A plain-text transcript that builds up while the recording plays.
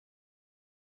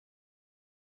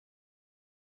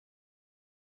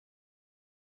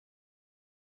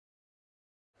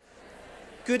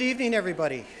Good evening,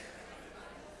 everybody.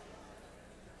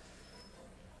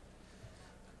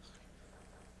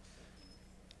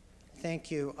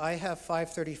 Thank you. I have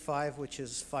 5:35, which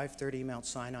is 5:30 Mount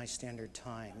Sinai Standard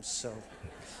Time, so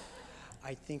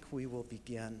I think we will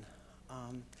begin.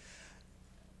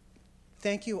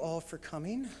 Thank you all for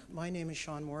coming. My name is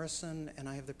Sean Morrison, and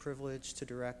I have the privilege to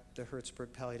direct the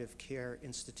Hertzberg Palliative Care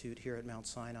Institute here at Mount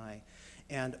Sinai,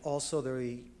 and also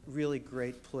the really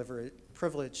great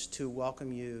privilege to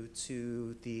welcome you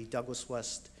to the Douglas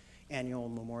West Annual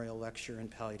Memorial Lecture in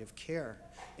Palliative Care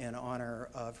in honor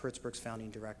of Hertzberg's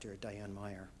founding director, Diane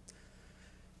Meyer.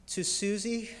 To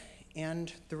Susie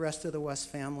and the rest of the West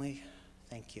family,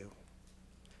 thank you.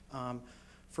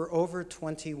 For over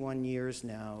 21 years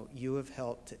now, you have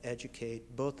helped to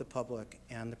educate both the public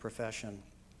and the profession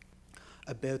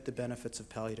about the benefits of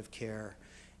palliative care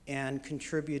and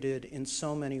contributed in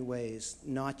so many ways,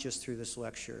 not just through this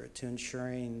lecture, to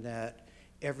ensuring that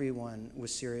everyone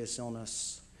with serious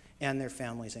illness and their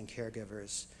families and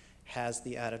caregivers has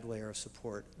the added layer of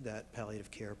support that palliative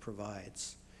care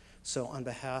provides. So on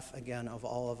behalf, again, of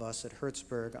all of us at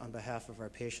Hertzberg, on behalf of our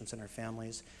patients and our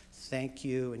families, thank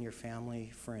you and your family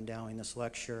for endowing this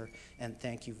lecture, and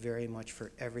thank you very much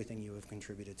for everything you have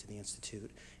contributed to the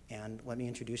Institute. And let me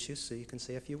introduce you so you can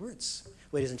say a few words.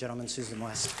 Ladies and gentlemen, Susan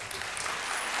West.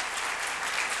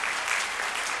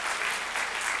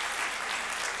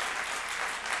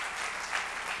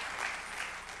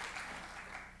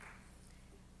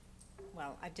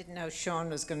 Well, I didn't know Sean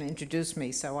was going to introduce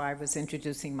me, so I was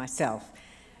introducing myself.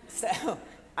 So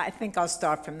I think I'll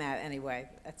start from that anyway.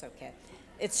 That's okay.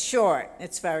 It's short.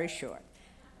 It's very short.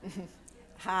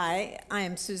 Hi, I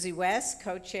am Susie West,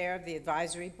 co-chair of the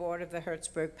advisory board of the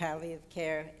Hertzberg Palliative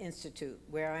Care Institute,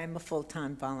 where I am a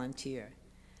full-time volunteer.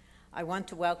 I want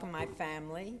to welcome my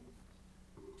family,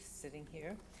 sitting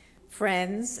here,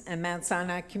 friends, and Mount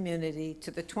Sinai community to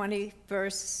the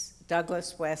 21st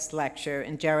Douglas West Lecture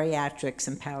in Geriatrics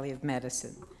and Palliative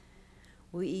Medicine.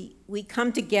 We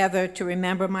come together to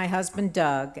remember my husband,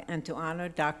 Doug, and to honor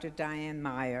Dr. Diane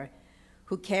Meyer,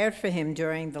 who cared for him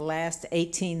during the last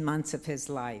 18 months of his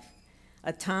life,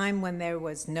 a time when there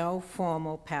was no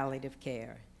formal palliative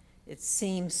care. It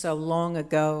seems so long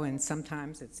ago, and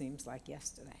sometimes it seems like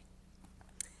yesterday.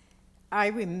 I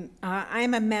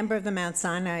am a member of the Mount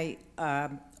Sinai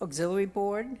Auxiliary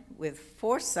Board. With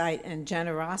foresight and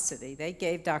generosity, they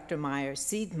gave Dr. Meyer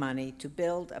seed money to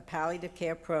build a palliative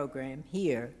care program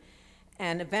here,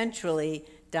 and eventually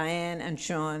Diane and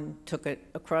Sean took it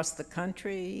across the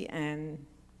country and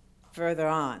further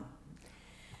on.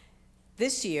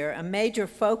 This year, a major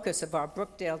focus of our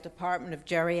Brookdale Department of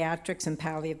Geriatrics and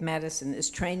Palliative Medicine is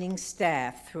training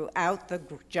staff throughout the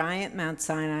giant Mount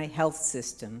Sinai health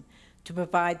system to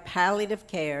provide palliative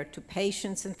care to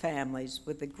patients and families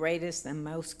with the greatest and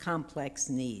most complex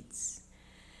needs.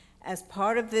 As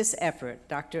part of this effort,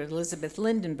 Dr. Elizabeth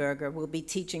Lindenberger will be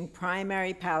teaching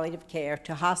primary palliative care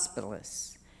to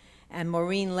hospitalists, and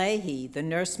Maureen Leahy, the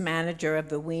nurse manager of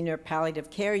the Wiener Palliative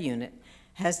Care Unit,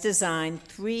 has designed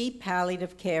 3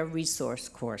 palliative care resource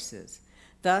courses.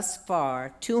 Thus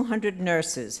far, 200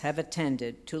 nurses have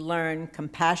attended to learn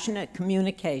compassionate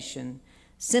communication,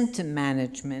 symptom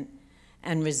management,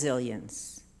 and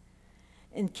resilience.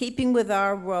 In keeping with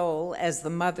our role as the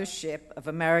mothership of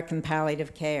American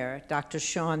palliative care, Dr.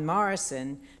 Sean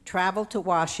Morrison traveled to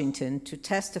Washington to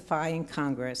testify in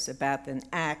Congress about an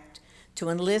act to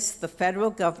enlist the federal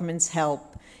government's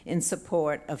help in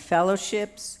support of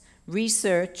fellowships,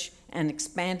 research, and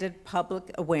expanded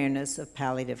public awareness of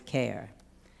palliative care.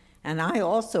 And I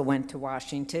also went to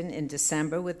Washington in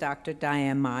December with Dr.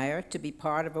 Diane Meyer to be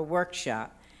part of a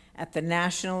workshop at the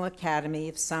National Academy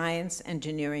of Science,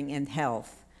 Engineering, and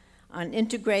Health on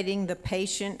integrating the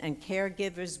patient and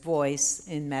caregiver's voice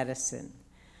in medicine.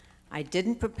 I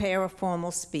didn't prepare a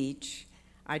formal speech.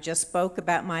 I just spoke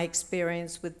about my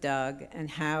experience with Doug and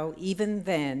how even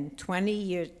then,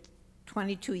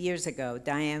 22 years ago,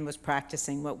 Diane was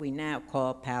practicing what we now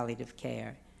call palliative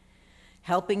care,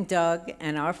 helping Doug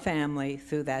and our family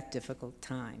through that difficult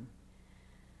time.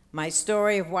 My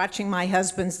story of watching my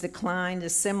husband's decline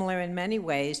is similar in many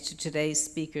ways to today's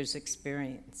speaker's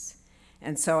experience.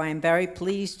 And so I'm very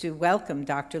pleased to welcome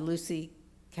Dr. Lucy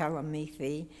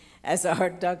Calamithi as our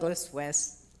Douglas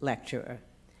West lecturer.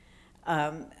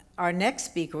 Our next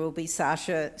speaker will be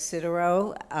Sasha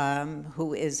Sidorow,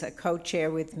 who is a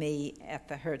co-chair with me at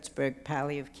the Hertzberg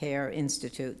Palliative Care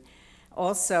Institute.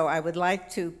 Also, I would like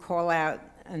to call out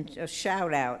and a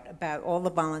shout out about all the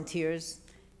volunteers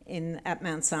at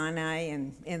Mount Sinai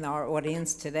and in our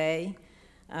audience today.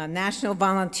 National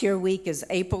Volunteer Week is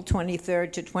April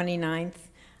 23rd to 29th.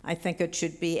 I think it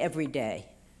should be every day.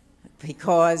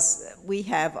 because we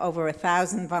have over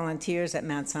 1,000 volunteers at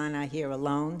Mount Sinai here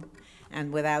alone,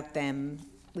 and without them,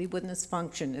 we wouldn't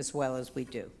function as well as we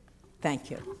do. Thank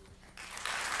you.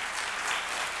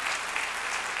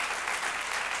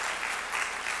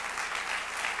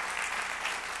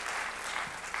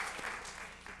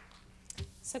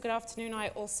 So good afternoon. I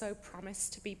also promise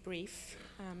to be brief.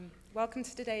 Welcome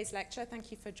to today's lecture.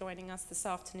 Thank you for joining us this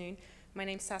afternoon. My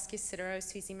name is Saskia Sideros.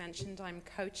 Susie mentioned I'm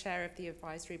co-chair of the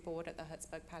advisory board at the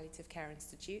Herzberg Palliative Care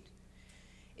Institute.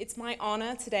 It's my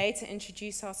honor today to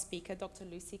introduce our speaker, Dr.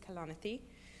 Lucy Kalanithi.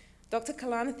 Dr.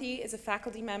 Kalanithi is a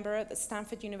faculty member at the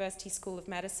Stanford University School of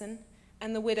Medicine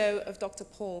and the widow of Dr.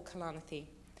 Paul Kalanithi,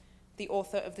 the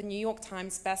author of the New York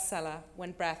Times bestseller,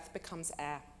 When Breath Becomes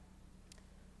Air.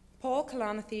 Paul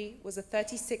Kalanithi was a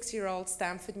 36-year-old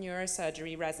Stanford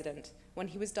neurosurgery resident when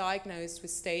he was diagnosed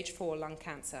with stage 4 lung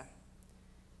cancer.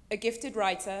 A gifted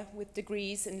writer with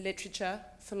degrees in literature,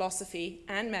 philosophy,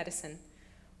 and medicine,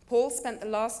 Paul spent the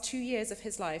last 2 years of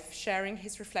his life sharing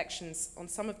his reflections on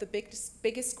some of the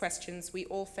biggest questions we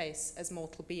all face as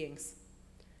mortal beings.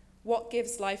 What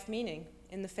gives life meaning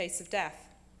in the face of death?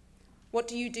 What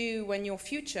do you do when your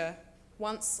future,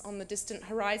 once on the distant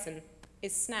horizon,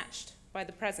 is snatched by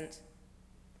the present?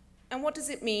 And what does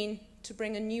it mean to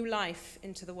bring a new life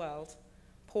into the world?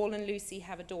 Paul and Lucy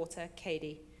have a daughter,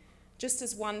 Katie, just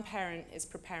as one parent is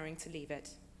preparing to leave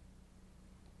it.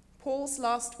 Paul's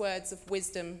last words of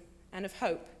wisdom and of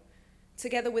hope,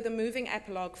 together with a moving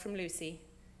epilogue from Lucy,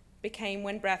 became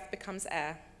When Breath Becomes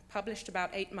Air, published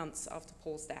about 8 months after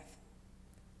Paul's death.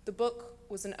 The book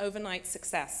was an overnight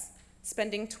success,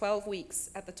 spending 12 weeks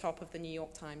at the top of the New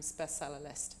York Times bestseller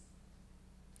list.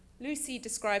 Lucy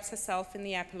describes herself in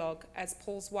the epilogue as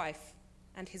Paul's wife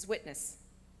and his witness.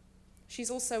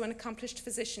 She's also an accomplished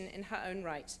physician in her own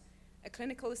right, a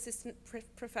clinical assistant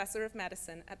professor of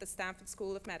medicine at the Stanford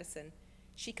School of Medicine.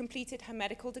 She completed her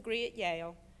medical degree at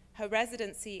Yale, her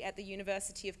residency at the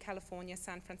University of California,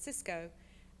 San Francisco,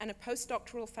 and a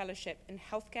postdoctoral fellowship in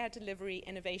healthcare delivery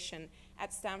innovation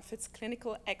at Stanford's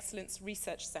Clinical Excellence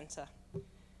Research Center.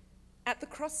 At the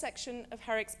cross-section of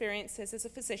her experiences as a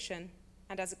physician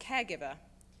and as a caregiver,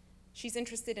 she's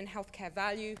interested in healthcare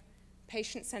value,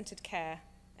 patient-centered care,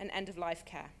 and end-of-life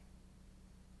care.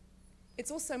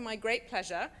 It's also my great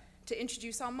pleasure to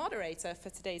introduce our moderator for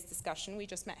today's discussion. We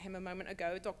just met him a moment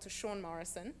ago, Dr. Sean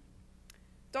Morrison.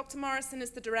 Dr. Morrison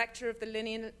is the director of the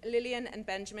Lillian and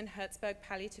Benjamin Herzberg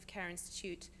Palliative Care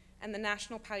Institute and the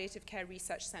National Palliative Care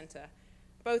Research Center,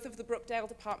 both of the Brookdale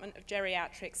Department of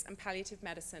Geriatrics and Palliative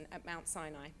Medicine at Mount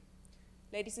Sinai.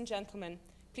 Ladies and gentlemen,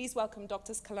 please welcome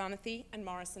Drs. Kalanithi and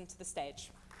Morrison to the stage.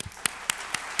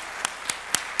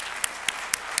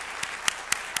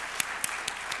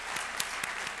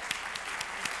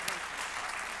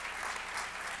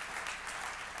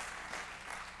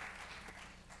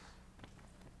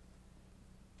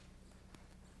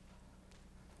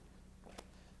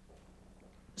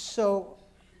 So,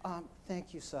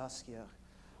 thank you, Saskia.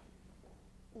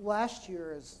 Last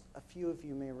year, as a few of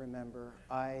you may remember,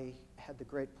 I had the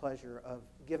great pleasure of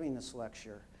giving this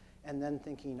lecture and then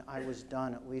thinking I was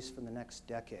done at least for the next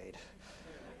decade.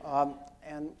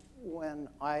 And when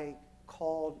I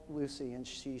called Lucy and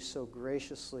she so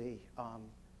graciously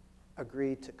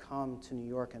agreed to come to New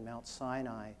York and Mount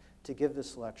Sinai to give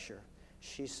this lecture,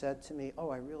 she said to me, "Oh,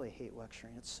 I really hate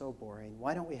lecturing. It's so boring.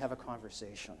 Why don't we have a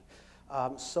conversation?"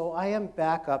 So I am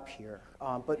back up here,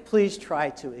 but please try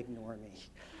to ignore me.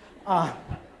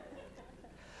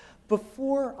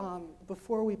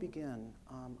 Before we begin,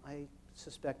 I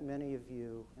suspect many of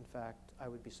you, in fact, I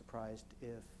would be surprised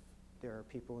if there are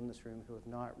people in this room who have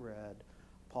not read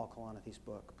Paul Kalanithi's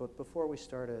book. But before we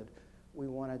started, we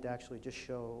wanted to actually just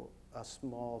show a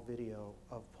small video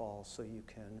of Paul so you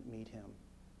can meet him.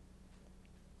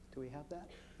 Do we have that?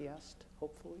 He asked,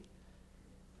 hopefully.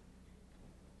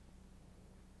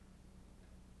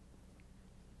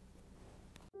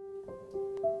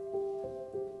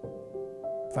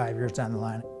 5 years down the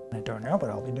line, I don't know what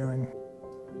I'll be doing.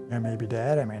 I may be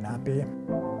dead, I may not be.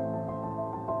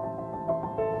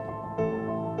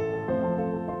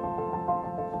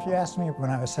 If you asked me when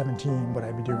I was 17 what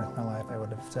I'd be doing with my life, I would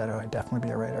have said, oh, I'd definitely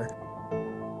be a writer.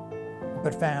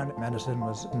 But found medicine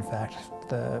was, in fact,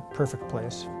 the perfect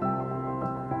place.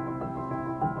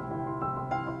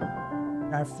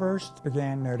 I first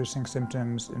began noticing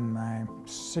symptoms in my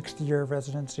 6th year of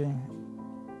residency.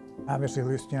 Obviously,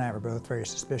 Lucy and I were both very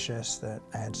suspicious that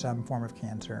I had some form of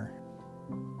cancer,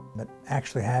 but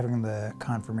actually having the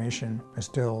confirmation was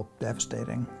still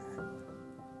devastating.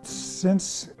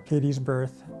 Since Katie's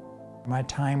birth, my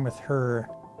time with her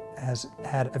has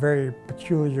had a very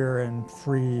peculiar and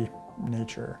free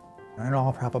nature. In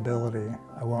all probability,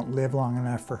 I won't live long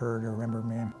enough for her to remember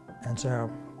me. And so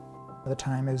the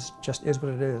time is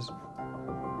what it is.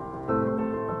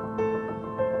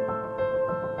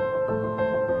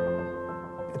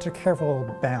 It's a careful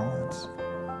balance.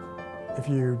 If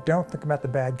you don't think about the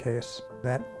bad case,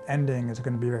 that ending is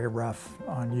going to be very rough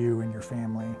on you and your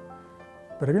family.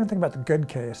 But if you don't think about the good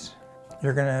case,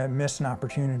 you're going to miss an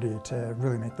opportunity to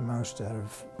really make the most out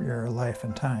of your life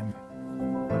and time.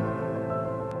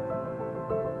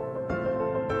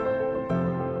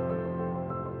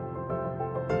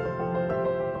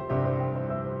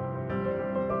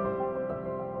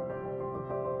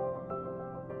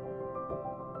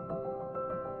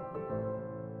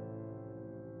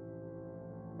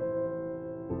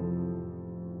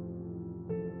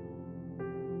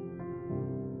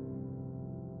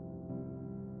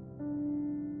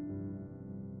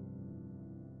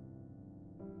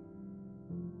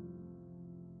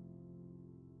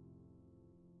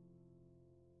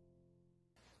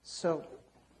 So,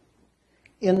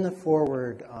 in the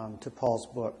foreword to Paul's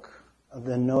book,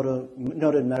 the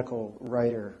noted medical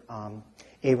writer,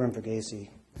 Abram Verghese,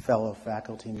 fellow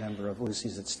faculty member of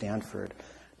Lucy's at Stanford,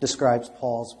 describes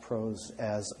Paul's prose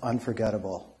as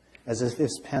unforgettable, as if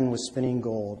his pen was spinning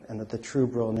gold, and that the true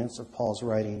brilliance of Paul's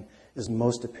writing is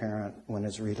most apparent when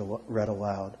it's read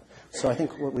aloud. So I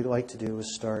think what we'd like to do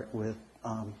is start with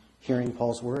hearing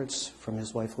Paul's words from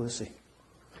his wife, Lucy.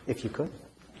 If you could.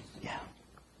 Yeah.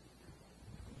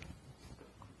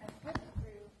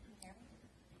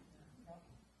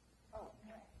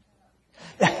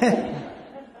 Oh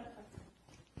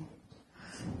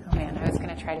man, I was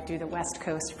going to try to do the West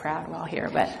Coast proud while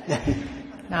here, but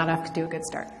not enough to do a good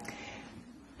start.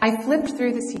 I flipped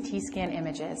through the CT scan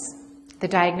images. The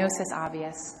diagnosis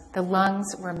obvious. The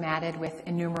lungs were matted with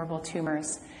innumerable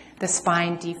tumors. The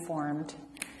spine deformed.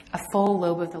 A full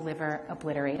lobe of the liver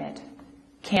obliterated.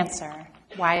 Cancer,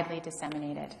 widely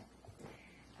disseminated.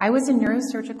 I was a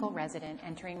neurosurgical resident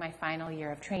entering my final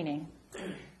year of training.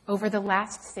 Over the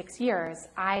last 6 years,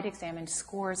 I'd examined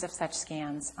scores of such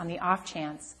scans on the off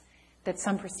chance that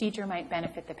some procedure might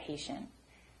benefit the patient.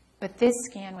 But this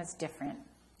scan was different.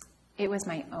 It was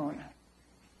my own.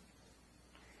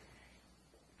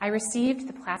 I received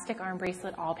the plastic arm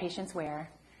bracelet all patients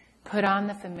wear, put on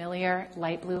the familiar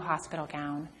light blue hospital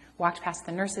gown, walked past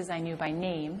the nurses I knew by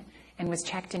name, and was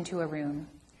checked into a room,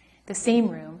 the same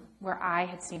room where I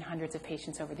had seen hundreds of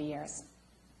patients over the years.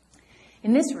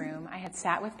 In this room, I had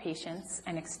sat with patients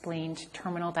and explained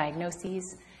terminal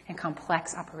diagnoses and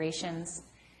complex operations.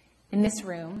 In this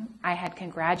room, I had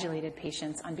congratulated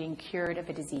patients on being cured of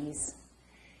a disease.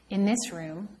 In this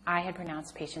room, I had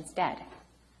pronounced patients dead.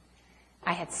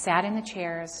 I had sat in the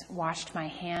chairs, washed my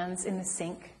hands in the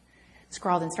sink,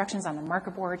 scrawled instructions on the marker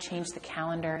board, changed the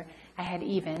calendar. I had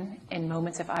even, in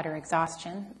moments of utter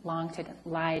exhaustion, longed to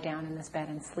lie down in this bed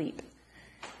and sleep.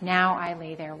 Now I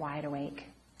lay there wide awake.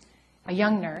 A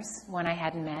young nurse, one I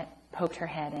hadn't met, poked her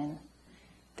head in.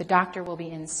 The doctor will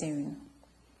be in soon.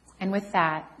 And with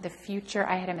that, the future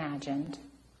I had imagined,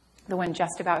 the one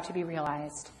just about to be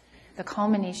realized, the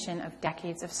culmination of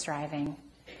decades of striving,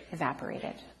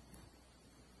 evaporated.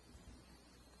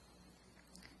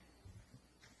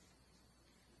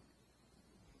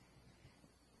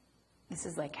 This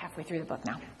is like halfway through the book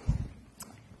now.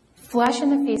 Flush in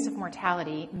the face of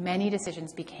mortality, many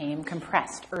decisions became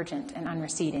compressed, urgent, and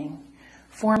unreceding.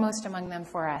 Foremost among them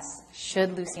for us,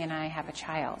 should Lucy and I have a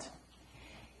child?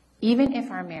 Even if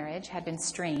our marriage had been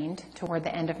strained toward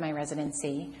the end of my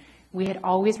residency, we had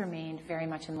always remained very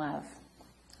much in love.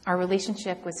 Our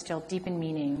relationship was still deep in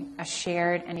meaning, a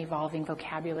shared and evolving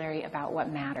vocabulary about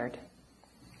what mattered.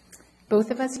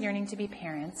 Both of us yearning to be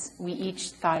parents, we each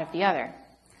thought of the other.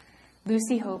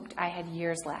 Lucy hoped I had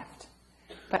years left,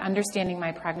 but understanding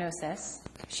my prognosis,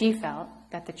 she felt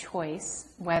that the choice,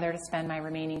 whether to spend my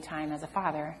remaining time as a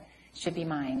father, should be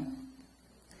mine.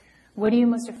 What are you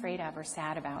most afraid of or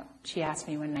sad about? She asked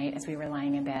me one night as we were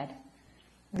lying in bed.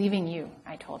 Leaving you,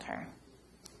 I told her.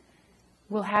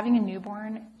 Will having a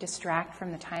newborn distract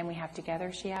from the time we have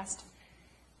together, she asked.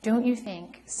 Don't you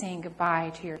think saying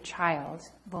goodbye to your child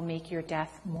will make your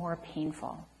death more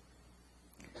painful?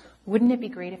 Wouldn't it be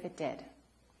great if it did?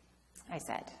 I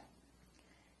said.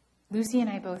 Lucy and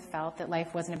I both felt that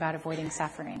life wasn't about avoiding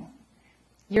suffering.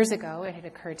 Years ago, it had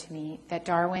occurred to me that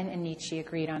Darwin and Nietzsche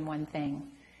agreed on one thing.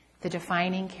 The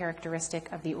defining characteristic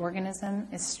of the organism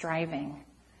is striving.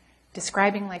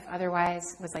 Describing life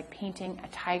otherwise was like painting a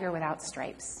tiger without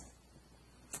stripes.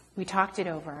 We talked it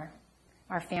over.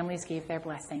 Our families gave their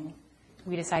blessing.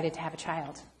 We decided to have a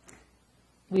child.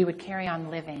 We would carry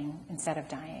on living instead of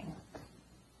dying.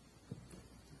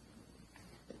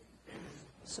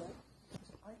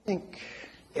 think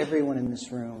everyone in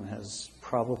this room has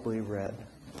probably read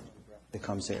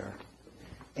Becomes Air.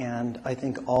 And I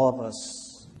think all of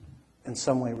us in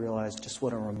some way realize just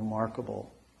what a remarkable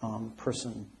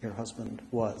person your husband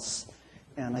was.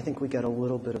 And I think we get a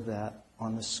little bit of that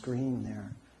on the screen there.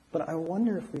 But I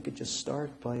wonder if we could just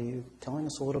start by you telling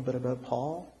us a little bit about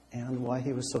Paul and why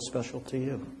he was so special to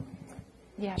you.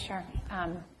 Yeah, sure.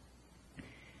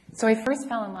 So I first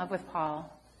fell in love with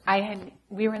Paul.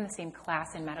 We were in the same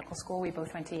class in medical school. We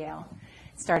both went to Yale.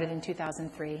 Started in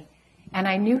 2003. And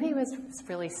I knew he was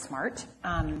really smart,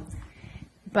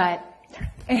 but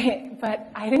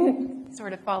I didn't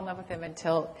sort of fall in love with him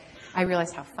until I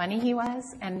realized how funny he was.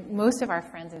 And most of our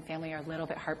friends and family are a little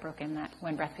bit heartbroken that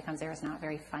When Breath Becomes Air is not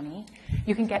very funny.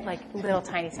 You can get like little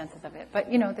tiny senses of it. But,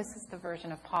 this is the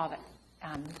version of Paul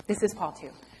that, this is Paul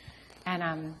too.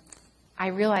 And I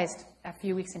realized a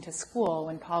few weeks into school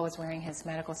when Paul was wearing his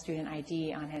medical student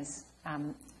ID on his,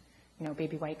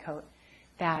 baby white coat,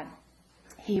 that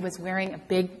he was wearing a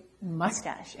big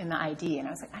mustache in the ID. And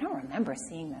I was like, I don't remember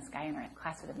seeing this guy in our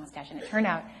class with a mustache. And it turned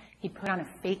out he put on a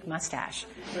fake mustache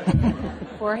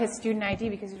for his student ID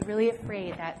because he was really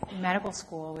afraid that medical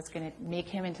school was going to make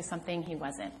him into something he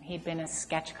wasn't. He'd been a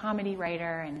sketch comedy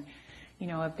writer and,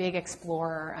 a big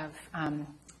explorer of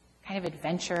kind of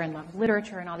adventure and loved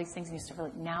literature and all these things. And he used to feel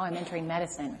like, now I'm entering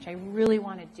medicine, which I really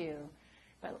want to do.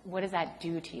 But what does that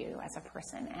do to you as a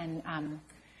person? And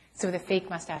so the fake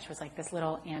mustache was like this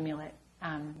little amulet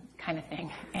kind of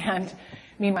thing. And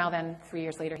meanwhile, then 3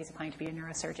 years later, he's applying to be a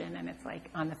neurosurgeon, and it's like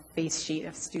on the face sheet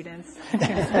of students. Sort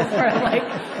of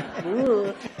like,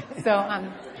 ooh. So,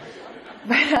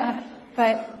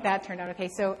 but that turned out okay.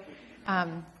 So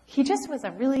he just was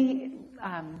a really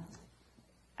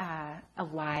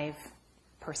alive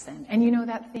person. And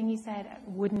that thing you said,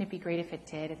 wouldn't it be great if it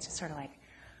did? It's just sort of like,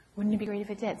 wouldn't it be great if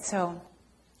it did? So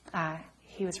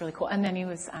he was really cool. And then he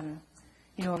was,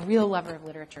 a real lover of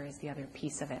literature is the other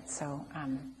piece of it. So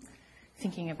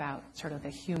thinking about sort of the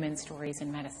human stories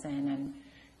in medicine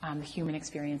and the human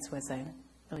experience was a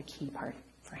really key part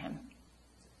for him.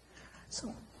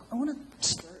 So I want to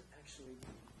start actually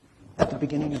at the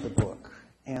beginning of the book.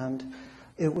 And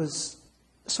it was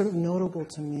sort of notable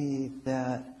to me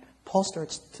that Paul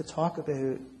starts to talk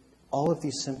about all of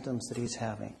these symptoms that he's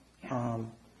having. Yeah.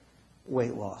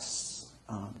 Weight loss,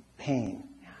 pain.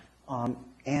 Yeah.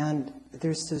 And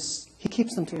there's this, he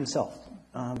keeps them to himself.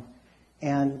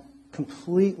 And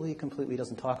completely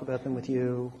doesn't talk about them with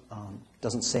you,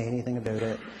 doesn't say anything about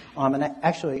it. And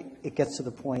actually, it gets to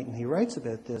the point, and he writes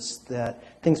about this,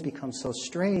 that things become so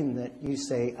strained that you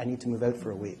say, I need to move out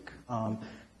for a week.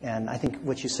 And I think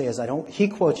what you say is, he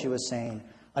quotes you as saying,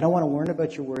 I don't want to learn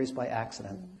about your worries by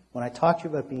accident. When I talk to you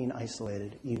about being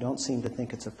isolated, you don't seem to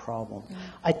think it's a problem.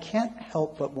 I can't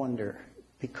help but wonder,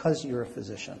 because you're a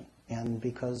physician, and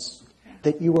because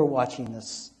that you were watching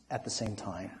this at the same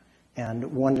time,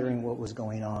 and wondering what was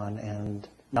going on, and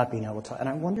not being able to, and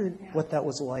I wondered what that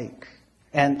was like.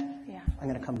 And I'm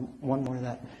going to come one more to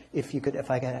that,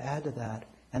 if I got to add to that,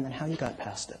 and then how you got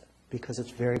past it, because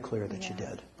it's very clear that you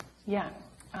did. Yeah.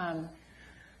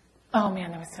 Oh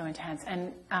man, that was so intense.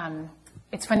 And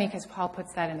it's funny because Paul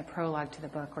puts that in the prologue to the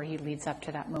book where he leads up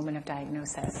to that moment of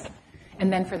diagnosis.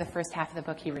 And then for the first half of the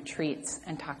book, he retreats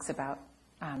and talks about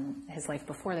his life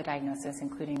before the diagnosis,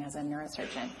 including as a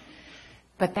neurosurgeon.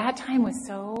 But that time was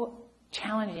so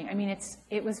challenging. I mean,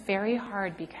 it was very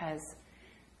hard because,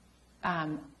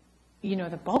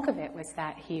 the bulk of it was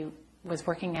that he was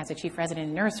working as a chief resident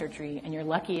in neurosurgery, and you're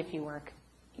lucky if you work,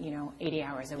 80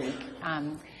 hours a week.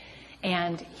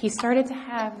 And he started to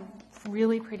have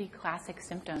really pretty classic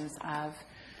symptoms of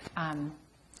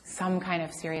some kind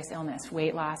of serious illness,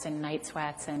 weight loss and night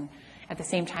sweats, and at the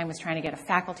same time was trying to get a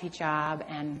faculty job,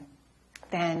 and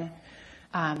then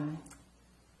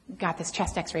got this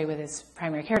chest x-ray with his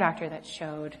primary care doctor that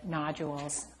showed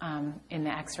nodules in the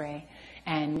x-ray,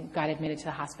 and got admitted to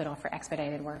the hospital for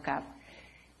expedited workup.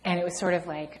 And it was sort of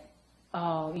like,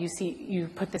 oh, you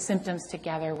put the symptoms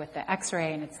together with the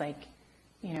x-ray, and it's like,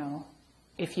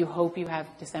 if you hope you have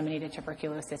disseminated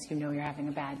tuberculosis, you're having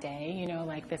a bad day,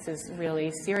 like this is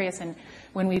really serious. And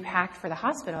when we packed for the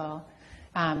hospital,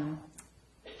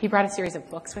 he brought a series of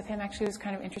books with him, actually. It was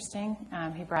kind of interesting.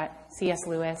 He brought C.S.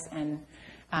 Lewis and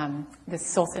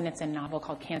this Solzhenitsyn novel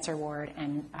called Cancer Ward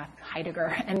and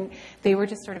Heidegger. And they were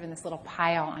just sort of in this little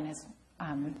pile on his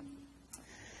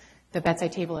the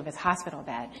bedside table of his hospital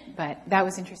bed. But that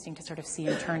was interesting to sort of see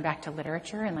him turn back to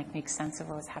literature and like make sense of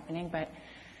what was happening. But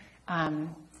I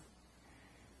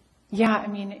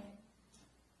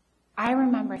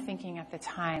remember thinking at the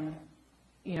time,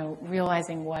 you know,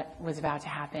 realizing what was about to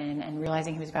happen and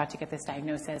realizing he was about to get this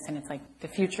diagnosis, and it's like the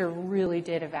future really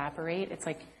did evaporate. It's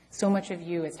like so much of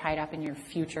you is tied up in your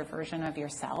future version of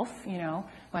yourself, you know,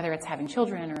 whether it's having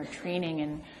children or training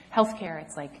in healthcare.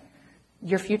 It's like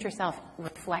your future self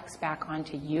reflects back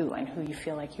onto you and who you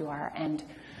feel like you are. And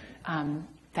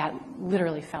that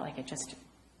literally felt like it just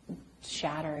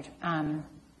shattered.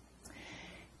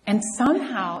 And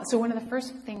somehow, so one of the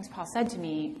first things Paul said to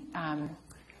me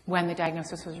when the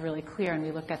diagnosis was really clear and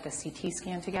we looked at the CT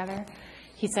scan together,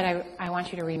 he said, I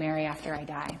want you to remarry after I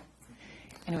die.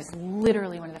 And it was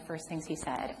literally one of the first things he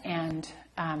said. And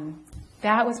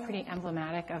that was pretty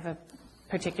emblematic of a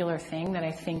particular thing that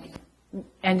I think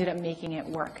ended up making it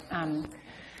work and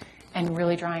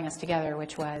really drawing us together,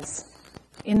 which was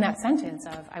in that sentence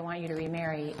of, I want you to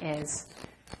remarry, is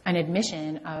an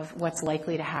admission of what's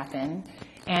likely to happen,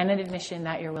 and an admission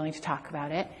that you're willing to talk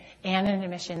about it, and an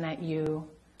admission that you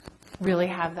really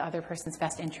have the other person's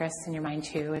best interests in your mind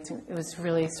too. It was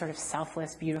really sort of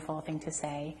selfless, beautiful thing to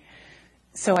say.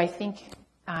 So I think,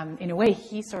 in a way,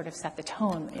 he sort of set the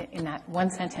tone in that one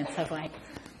sentence of like,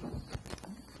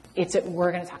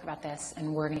 we're going to talk about this,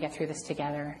 and we're going to get through this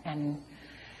together. And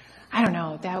I don't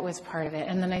know, that was part of it.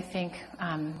 And then I think,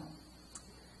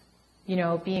 you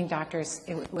know, being doctors,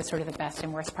 it was sort of the best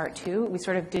and worst part too. We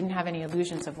sort of didn't have any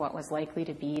illusions of what was likely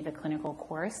to be the clinical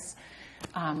course.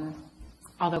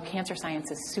 Although cancer science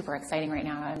is super exciting right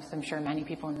now, as I'm sure many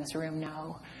people in this room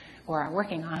know or are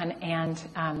working on. And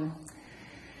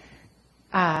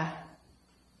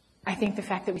I think the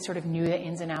fact that we sort of knew the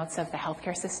ins and outs of the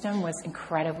healthcare system was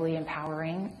incredibly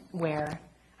empowering, where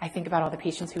I think about all the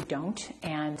patients who don't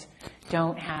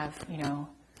have, you know,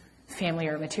 family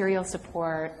or material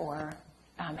support or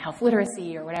health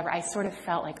literacy or whatever. I sort of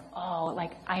felt like, oh,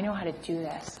 like I know how to do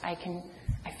this. I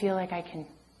feel like I can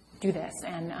do this.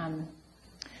 And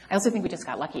I also think we just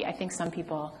got lucky. I think some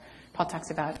people, Paul talks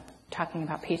about talking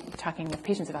with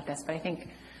patients about this, but I think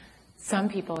some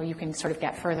people you can sort of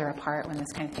get further apart when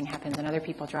this kind of thing happens, and other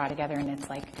people draw together, and it's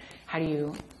like, how do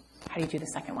you do the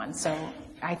second one? So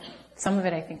some of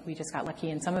it I think we just got lucky,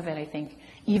 and some of it I think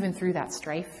even through that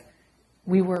strife,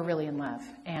 we were really in love.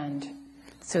 And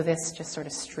so this just sort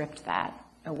of stripped that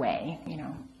away, you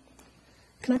know.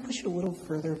 Can I push it a little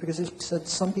further? Because as you said,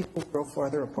 some people grow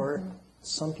farther apart,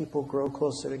 some people grow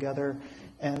closer together.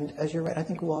 And as you're right, I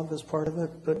think love is part of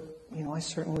it. But, you know, I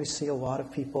certainly see a lot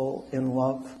of people in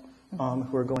love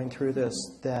who are going through this,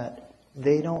 that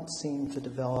they don't seem to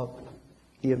develop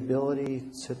the ability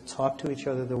to talk to each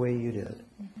other the way you did,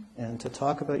 and to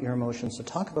talk about your emotions, to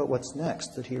talk about what's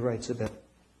next that he writes about,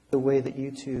 the way that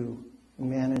you two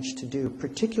managed to do,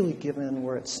 particularly given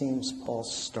where it seems Paul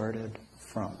started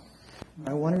from.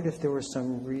 I wondered if there was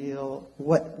some real,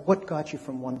 what got you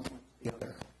from one to the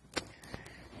other?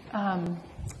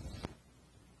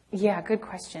 Yeah, good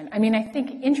question. I mean, I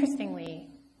think interestingly,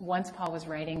 once Paul was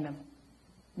writing the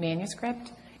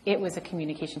manuscript, it was a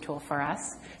communication tool for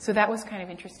us. So that was kind of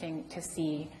interesting to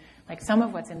see. Like, some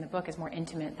of what's in the book is more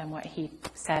intimate than what he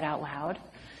said out loud,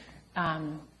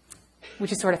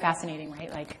 which is sort of fascinating, right?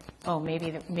 Like, oh,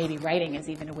 maybe writing is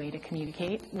even a way to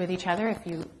communicate with each other if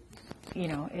you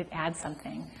know, it adds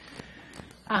something.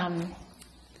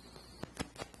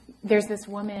 There's this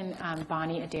woman,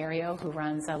 Bonnie Adario, who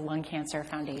runs a lung cancer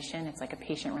foundation. It's like a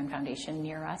patient-run foundation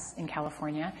near us in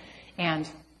California. And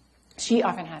she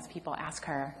often has people ask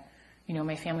her, you know,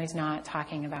 my family's not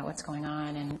talking about what's going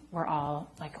on, and we're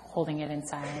all, like, holding it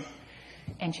inside.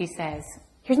 And she says,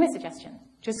 here's my suggestion.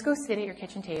 Just go sit at your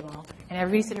kitchen table, and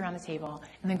everybody sit around the table,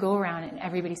 and then go around and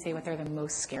everybody say what they're the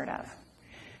most scared of.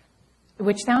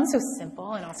 Which sounds so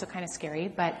simple and also kind of scary,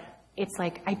 but it's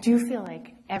like, I do feel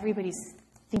like everybody's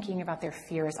thinking about their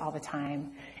fears all the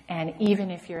time. And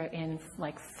even if you're in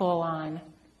like full-on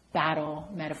battle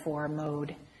metaphor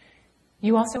mode,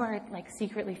 you also are like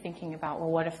secretly thinking about, well,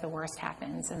 what if the worst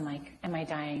happens? And like, am I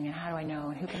dying? And how do I know?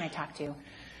 And who can I talk to?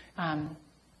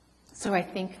 So I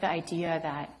think the idea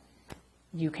that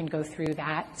you can go through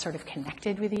that sort of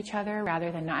connected with each other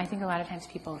rather than not. I think a lot of times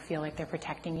people feel like they're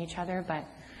protecting each other, but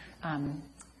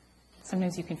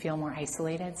sometimes you can feel more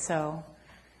isolated. So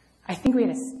I think we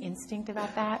had an instinct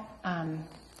about that.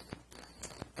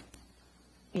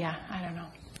 Yeah, I don't know.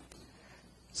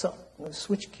 So let's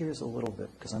switch gears a little bit,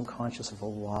 because I'm conscious of a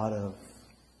lot of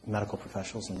medical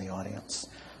professionals in the audience.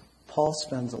 Paul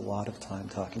spends a lot of time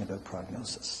talking about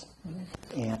prognosis.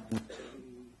 Mm-hmm. And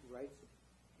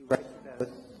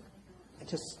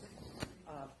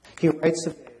he writes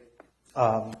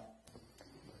about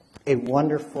a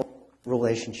wonderful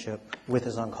relationship with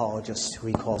his oncologist, who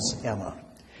he calls Emma.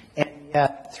 And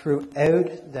yet,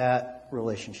 throughout that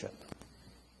relationship,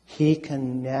 he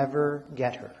can never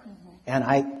get her. And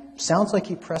sounds like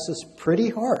he presses pretty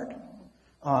hard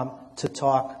to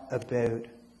talk about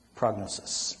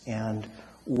prognosis and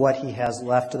what he has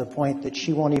left, to the point that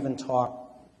she won't even talk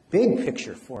big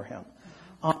picture for him.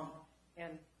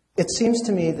 And it seems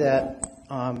to me that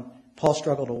Paul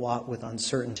struggled a lot with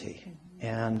uncertainty.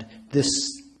 And this,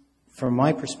 from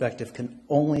my perspective, can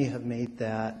only have made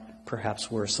that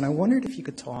perhaps worse. And I wondered if you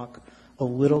could talk a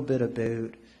little bit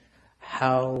about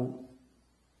how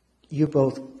you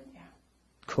both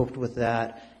coped with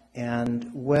that, and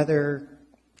whether,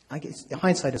 I guess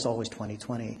hindsight is always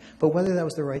 20/20, but whether that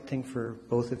was the right thing for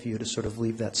both of you to sort of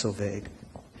leave that so vague.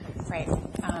 Right.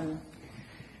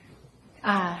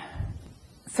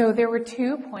 So there were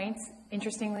 2 points,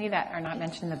 interestingly, that are not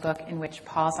mentioned in the book, in which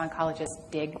Paul's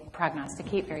oncologist did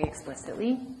prognosticate very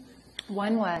explicitly.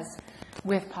 One was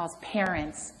with Paul's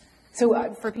parents.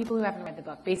 So for people who haven't read the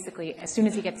book, basically, as soon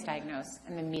as he gets diagnosed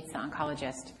and then meets the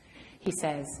oncologist, he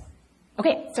says,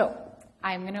 okay, so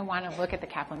I'm going to want to look at the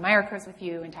Kaplan-Meier curves with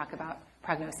you and talk about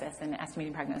prognosis and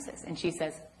estimating prognosis. And she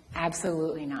says,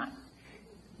 absolutely not.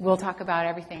 We'll talk about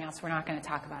everything else. We're not going to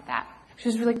talk about that. Which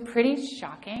was really pretty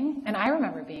shocking. And I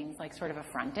remember being like sort of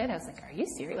affronted. I was like, are you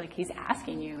serious? Like, he's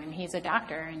asking you, and he's a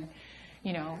doctor, and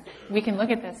you know, we can look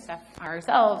at this stuff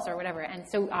ourselves or whatever. And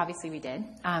so obviously we did.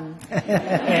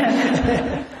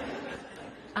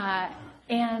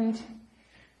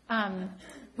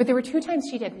 But there were 2 times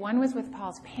she did. One was with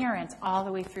Paul's parents all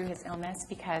the way through his illness,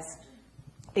 because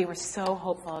they were so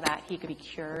hopeful that he could be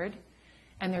cured.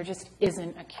 And there just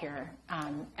isn't a cure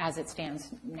as it stands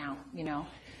now, you know.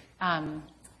 And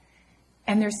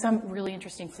there's some really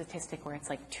interesting statistic where it's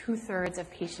like 2/3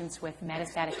 of patients with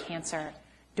metastatic cancer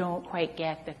don't quite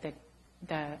get that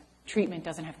the treatment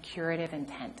doesn't have curative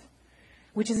intent,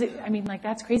 which is, I mean, like,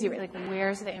 that's crazy, right? Like,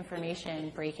 where's the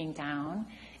information breaking down?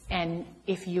 And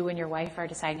if you and your wife are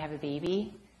deciding to have a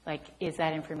baby, like, is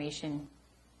that information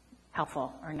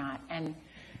helpful or not? And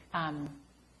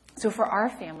so for our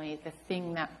family, the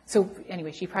thing that, so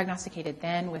anyway, she prognosticated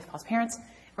then with Paul's parents,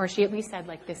 or she at least said,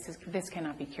 like, this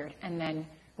cannot be cured. And then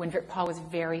when Paul was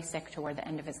very sick toward the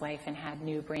end of his life and had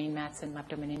new brain mets and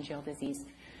leptomeningeal disease,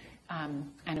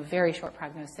 and a very short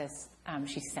prognosis,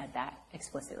 she said that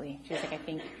explicitly. She was like, I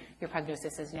think your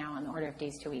prognosis is now on the order of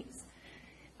days to weeks.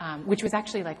 Which was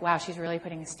actually like, wow, she's really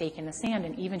putting a stake in the sand.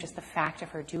 And even just the fact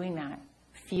of her doing that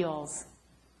feels,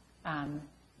 I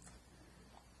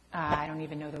don't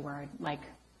even know the word, like,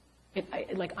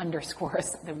 it like underscores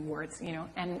the words, you know.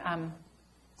 And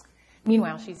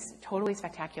meanwhile, she's totally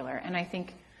spectacular. And I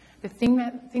think the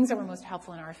things that were most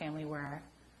helpful in our family were,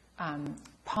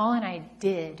 Paul and I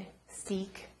did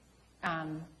seek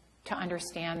to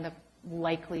understand the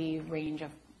likely range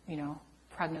of, you know,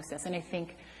 prognosis. And I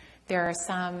think there are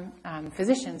some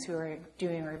physicians who are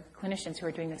doing, or clinicians who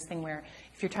are doing this thing where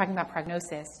if you're talking about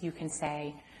prognosis, you can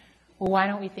say, well, why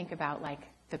don't we think about like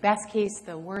the best case,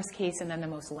 the worst case, and then the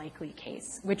most likely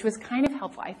case, which was kind of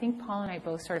helpful. I think Paul and I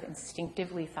both sort of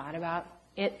instinctively thought about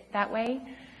it that way,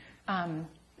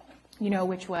 you know,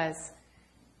 which was,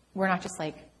 we're not just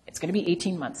like, it's going to be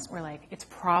 18 months. We're like, it's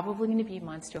probably going to be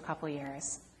months to a couple of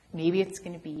years. Maybe it's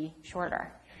going to be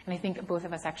shorter. And I think both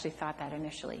of us actually thought that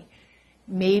initially.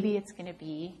 Maybe it's going to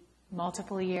be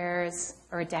multiple years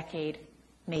or a decade,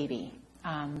 maybe,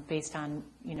 based on,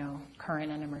 you know,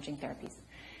 current and emerging therapies.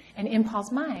 And in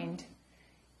Paul's mind,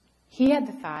 he had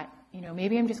the thought, you know,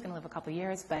 maybe I'm just going to live a couple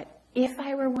years, but if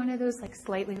I were one of those like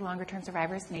slightly longer term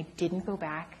survivors and I didn't go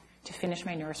back to finish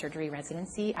my neurosurgery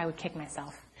residency, I would kick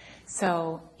myself.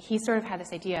 So he sort of had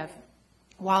this idea of,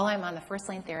 while I'm on the first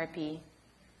line therapy,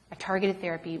 a targeted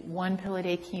therapy, 1 pill a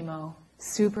day chemo,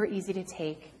 super easy to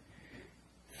take,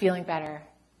 feeling better,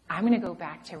 I'm going to go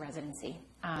back to residency.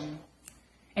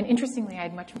 And interestingly, I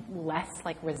had much less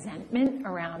like resentment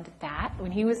around that.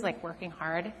 When he was like working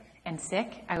hard and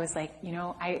sick, I was like, you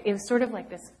know, it was sort of like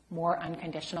this more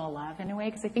unconditional love in a way,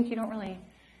 because I think you don't really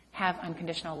have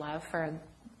unconditional love for a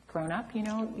grown-up, you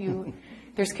know,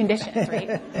 there's conditions, right?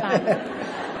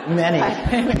 Many.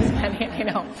 There's many, I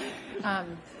know.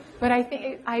 But I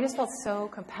think I just felt so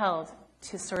compelled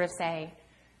to sort of say,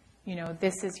 you know,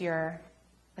 this is your,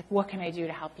 like, what can I do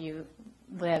to help you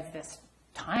live this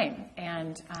time?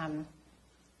 And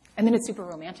then it's super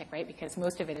romantic, right? Because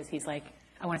most of it is he's like,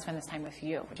 I want to spend this time with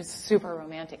you, which is super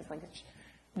romantic. It's like, it's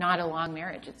not a long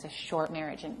marriage. It's a short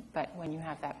marriage. But when you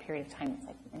have that period of time, it's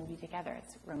like, and be together,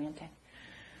 it's romantic.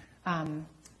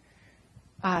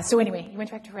 So anyway, he went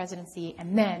back to residency,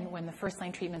 and then when the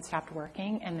first-line treatment stopped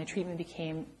working and the treatment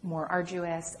became more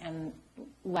arduous and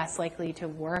less likely to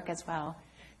work as well,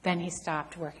 then he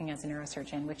stopped working as a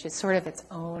neurosurgeon, which is sort of its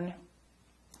own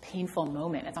painful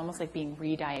moment. It's almost like being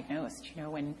re-diagnosed. You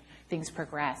know, when things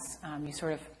progress, you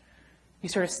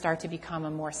sort of start to become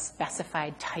a more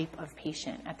specified type of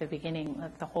patient. At the beginning,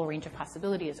 like, the whole range of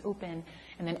possibility is open,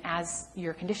 and then as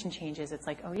your condition changes, it's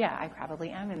like, oh yeah, I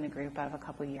probably am in the group of a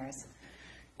couple of years,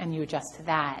 and you adjust to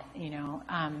that, you know.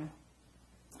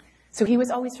 So he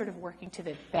was always sort of working to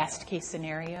the best case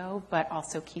scenario, but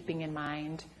also keeping in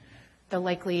mind the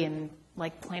likely and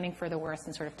like planning for the worst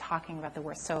and sort of talking about the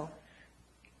worst. So,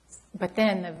 but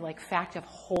then the like fact of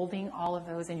holding all of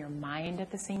those in your mind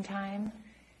at the same time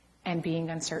and being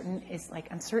uncertain is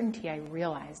like uncertainty, I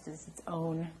realized, is its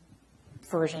own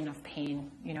version of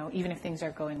pain. You know, even if things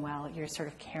are going well, you're sort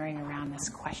of carrying around this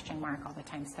question mark all the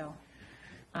time. So,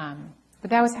 but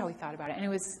that was how we thought about it.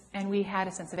 And we had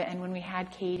a sense of it. And when we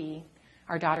had Katie,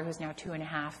 our daughter who's now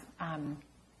 2.5,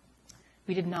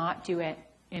 we did not do it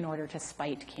in order to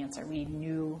spite cancer. We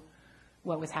knew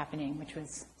what was happening, which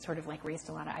was sort of like raised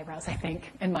a lot of eyebrows, I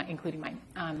think, and including mine.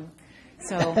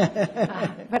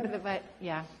 But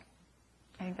yeah,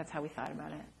 I think that's how we thought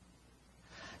about it.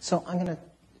 So I'm going to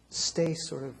stay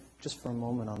sort of just for a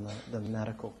moment on the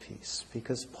medical piece,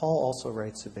 because Paul also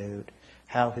writes about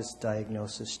how his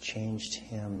diagnosis changed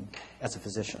him as a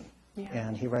physician. Yeah.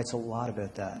 And he writes a lot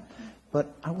about that.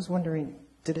 But I was wondering,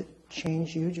 did it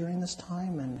change you during this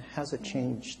time, and has it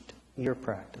changed your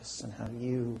practice and how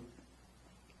you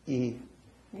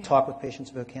talk with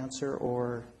patients about cancer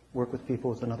or work with people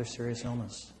with another serious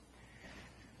illness?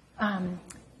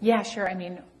 Yeah, sure. I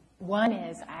mean, one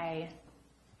is I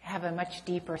have a much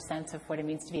deeper sense of what it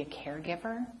means to be a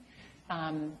caregiver.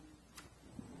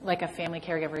 Like a family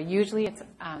caregiver, usually it's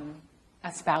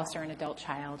a spouse or an adult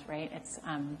child, right? It's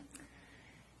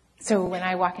so when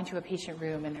I walk into a patient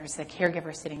room and there's a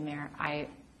caregiver sitting there,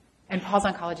 and Paul's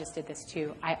oncologist did this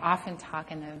too, I often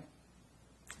talk in the,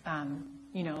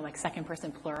 like second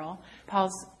person plural.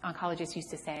 Paul's oncologist used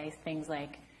to say things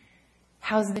like,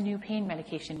 how's the new pain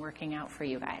medication working out for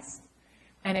you guys?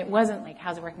 And it wasn't like,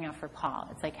 how's it working out for Paul?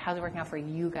 It's like, how's it working out for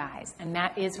you guys? And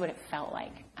that is what it felt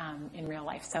like in real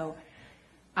life. So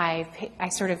I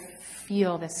sort of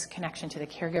feel this connection to the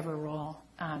caregiver role,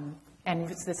 and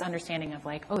this understanding of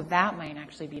like, oh, that might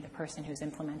actually be the person who's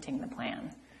implementing the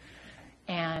plan.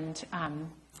 And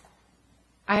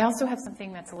I also have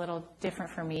something that's a little different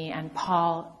for me, and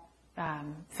Paul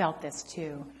felt this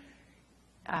too.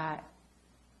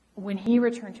 When he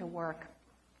returned to work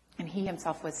and he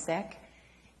himself was sick,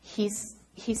 he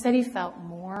said he felt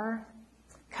more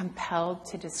compelled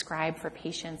to describe for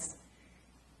patients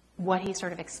what he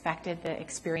sort of expected the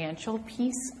experiential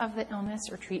piece of the illness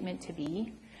or treatment to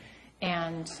be.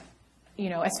 And,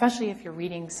 especially if you're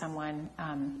reading someone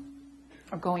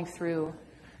or going through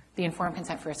the informed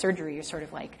consent for a surgery, you're sort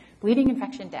of like bleeding,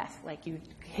 infection, death, like you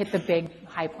hit the big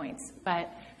high points. But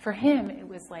for him, it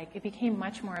was like, it became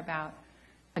much more about,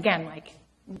 again, like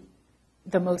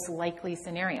the most likely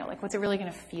scenario, like what's it really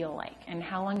going to feel like, and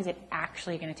how long is it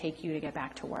actually going to take you to get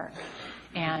back to work?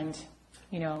 And,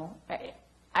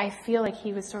 I feel like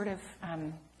he was sort of,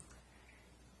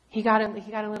 he got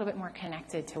a little bit more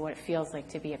connected to what it feels like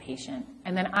to be a patient.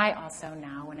 And then I also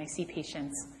now, when I see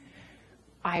patients,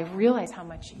 I realize how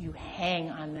much you hang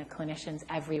on the clinician's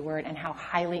every word and how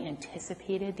highly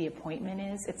anticipated the appointment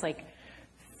is. It's like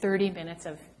 30 minutes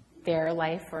of their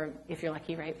life, or if you're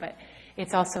lucky, right? But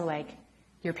it's also like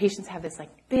your patients have this like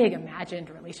big imagined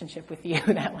relationship with you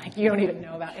that like you don't even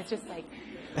know about. It's just like,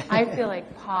 I feel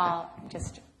like Paul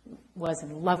just was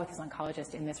in love with his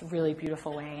oncologist in this really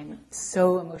beautiful way and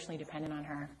so emotionally dependent on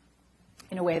her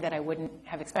in a way that I wouldn't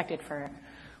have expected for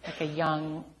like a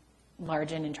young,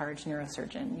 large and in charge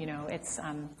neurosurgeon. It's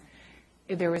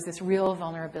there was this real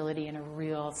vulnerability and a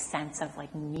real sense of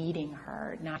like needing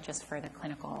her, not just for the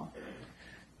clinical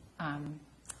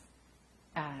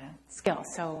skill.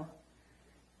 So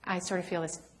I sort of feel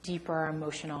this deeper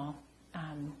emotional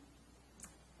I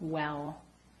mean,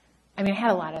 I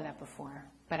had a lot of that before,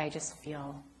 but I just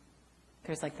feel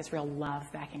there's like this real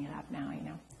love backing it up now,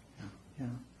 Yeah.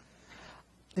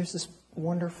 There's this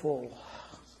wonderful,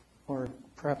 or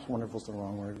perhaps wonderful is the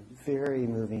wrong word, very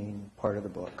moving part of the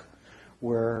book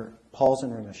where Paul's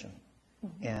in remission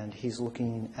and he's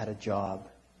looking at a job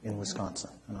in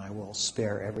Wisconsin, and I will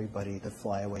spare everybody the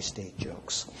flyaway state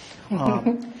jokes.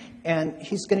 And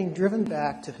he's getting driven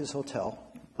back to his hotel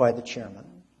by the chairman.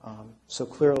 So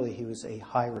clearly he was a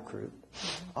high recruit.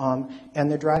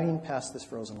 And they're driving past this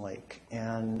frozen lake,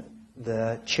 and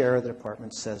the chair of the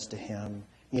department says to him,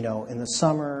 in the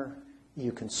summer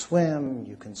you can swim,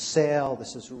 you can sail,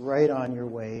 this is right on your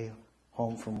way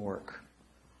home from work.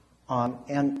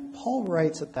 And Paul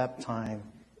writes at that time,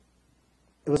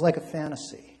 it was like a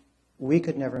fantasy We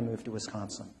could never move to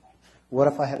Wisconsin. What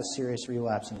if I had a serious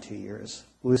relapse in 2 years?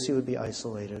 Lucy would be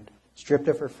isolated, stripped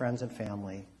of her friends and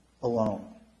family, alone.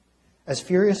 As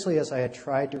furiously as I had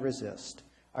tried to resist,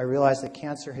 I realized that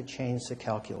cancer had changed the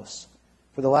calculus.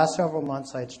 For the last several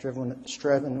months, I had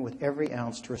striven with every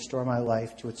ounce to restore my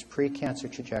life to its pre-cancer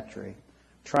trajectory,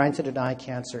 trying to deny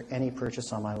cancer any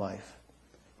purchase on my life.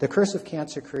 The curse of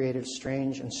cancer created a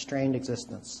strange and strained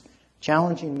existence,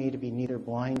 challenging me to be neither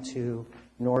blind to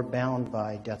nor bound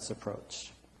by death's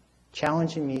approach.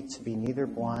 Challenging me to be neither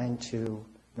blind to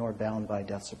nor bound by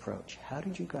death's approach. How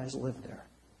did you guys live there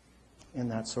in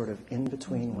that sort of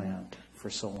in-between land for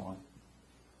so long?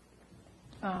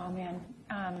 Oh, man.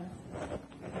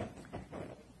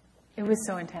 It was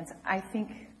so intense. I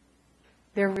think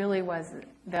there really was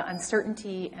the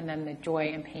uncertainty and then the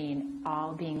joy and pain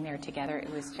all being there together.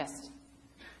 It was just,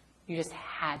 you just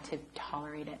had to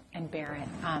tolerate it and bear it.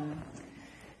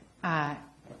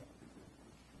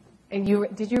 And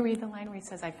did you read the line where he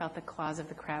says, "I felt the claws of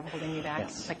the crab holding me back"?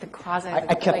 Yes. Like the claws.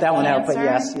 I kept that one out, but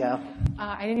yes, yeah.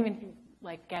 I didn't even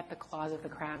get the claws of the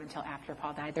crab until after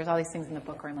Paul died. There's all these things in the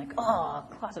book where I'm like, oh,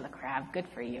 claws of the crab, good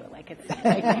for you. Like it's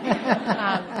like,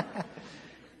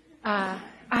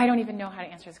 I don't even know how to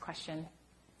answer this question,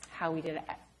 how we did it.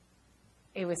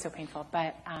 It was so painful,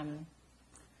 but I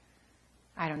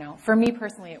don't know. For me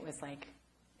personally, it was like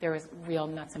there was real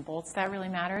nuts and bolts that really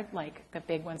mattered. Like the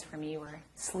big ones for me were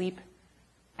sleep,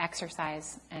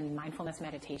 exercise, and mindfulness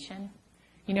meditation.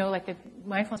 You know, like the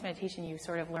mindfulness meditation, you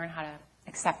sort of learn how to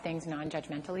accept things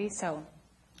non-judgmentally. So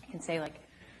I can say, like,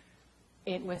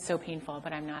 it was so painful,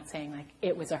 but I'm not saying, like,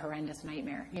 it was a horrendous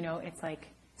nightmare. You know, it's like,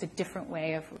 it's a different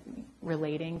way of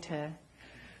relating to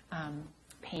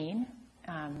pain.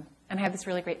 And I have this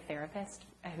really great therapist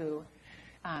who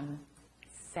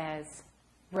says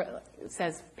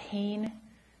pain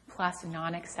plus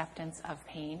non-acceptance of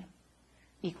pain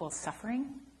equals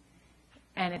suffering.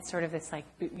 And it's sort of this, like,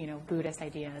 you know, Buddhist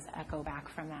ideas echo back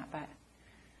from that. But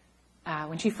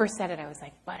when she first said it, I was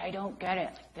like, but I don't get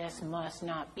it. This must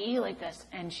not be like this.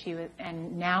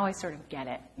 And now I sort of get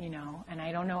it, you know. And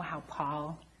I don't know how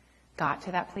Paul got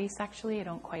to that place, actually. I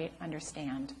don't quite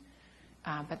understand.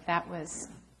 But that was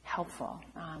helpful.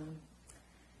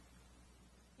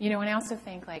 You know, and I also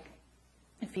think, like,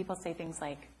 if people say things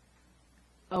like,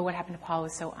 oh, what happened to Paul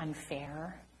was so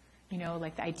unfair, you know,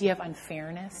 like the idea of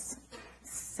unfairness,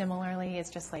 similarly,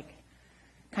 is just like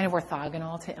kind of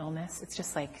orthogonal to illness. It's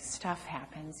just like stuff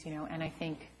happens, you know, and I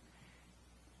think,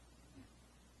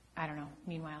 I don't know,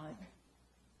 meanwhile,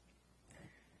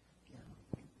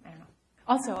 I don't know.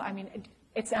 Also, I mean,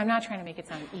 I'm not trying to make it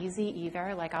sound easy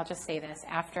either. Like, I'll just say this,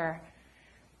 after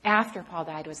Paul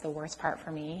died was the worst part for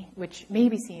me, which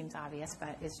maybe seems obvious,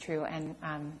 but is true. And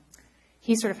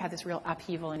he sort of had this real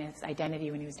upheaval in his identity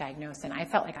when he was diagnosed. And I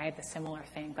felt like I had the similar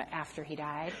thing, but after he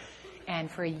died. And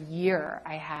for a year,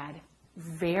 I had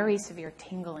very severe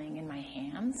tingling in my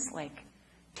hands, like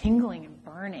tingling and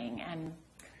burning. And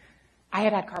I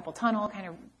had carpal tunnel kind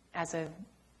of as a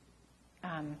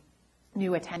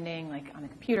new attending, like on the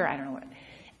computer, I don't know what.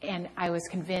 And I was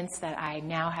convinced that I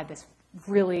now had this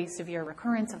really severe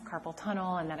recurrence of carpal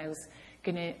tunnel and that I was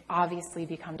going to obviously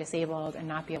become disabled and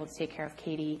not be able to take care of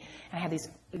Katie. And I had these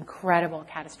incredible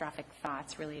catastrophic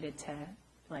thoughts related to,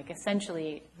 like,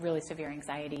 essentially really severe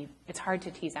anxiety. It's hard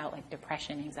to tease out, like,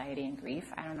 depression, anxiety, and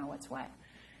grief. I don't know what's what.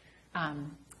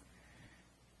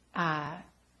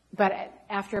 But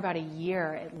after about a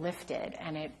year, it lifted,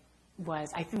 and it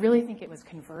was, I really think it was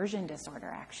conversion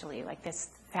disorder, actually, like this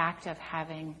fact of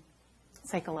having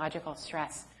psychological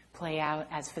stress play out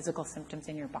as physical symptoms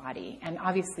in your body. And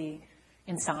obviously,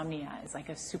 insomnia is like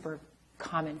a super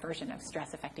common version of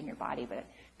stress affecting your body, but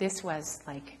this was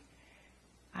like,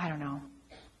 I don't know.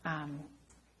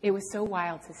 It was so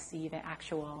wild to see the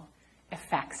actual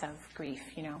effects of grief,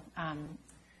 you know.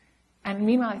 And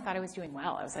meanwhile, I thought I was doing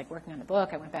well. I was like working on the book.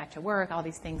 I went back to work, all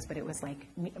these things, but it was like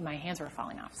my hands were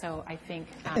falling off. So I think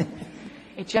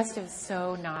it just is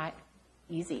so not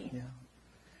easy. Yeah.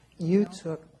 You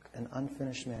took an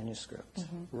unfinished manuscript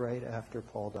right after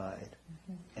Paul died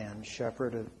and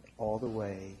shepherded all the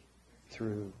way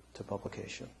through to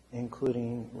publication,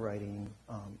 including writing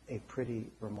a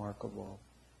pretty remarkable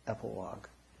epilogue.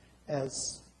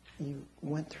 As you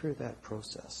went through that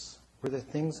process, were there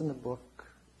things in the book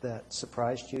that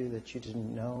surprised you that you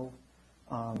didn't know?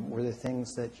 Were there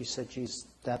things that you said, geez,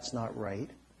 that's not right?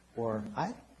 Or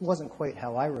I wasn't quite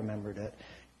how I remembered it.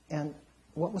 And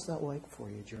what was that like for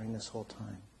you during this whole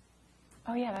time?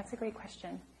 Oh, yeah, that's a great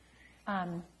question.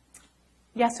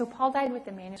 Yeah, so Paul died with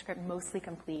the manuscript mostly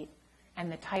complete,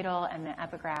 and the title and the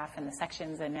epigraph and the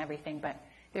sections and everything, but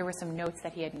there were some notes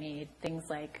that he had made, things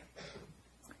like,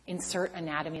 insert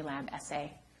anatomy lab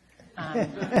essay.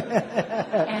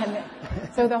 And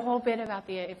so the whole bit about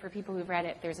for people who've read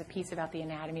it, there's a piece about the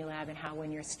anatomy lab and how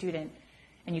when you're a student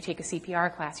and you take a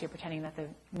CPR class, you're pretending that the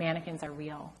mannequins are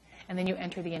real. And then you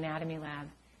enter the anatomy lab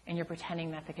and you're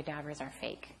pretending that the cadavers are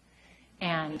fake.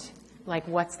 And like,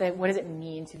 what does it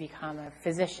mean to become a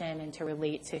physician and to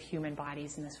relate to human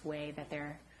bodies in this way that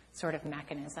they're sort of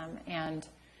mechanism? And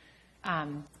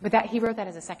but he wrote that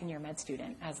as a second-year med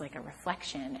student, as like a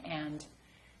reflection.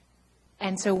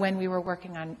 And so when we were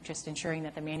working on just ensuring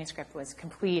that the manuscript was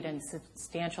complete and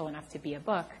substantial enough to be a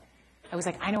book, I was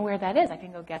like, I know where that is. I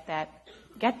can go get that.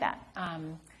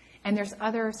 And there's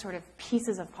other sort of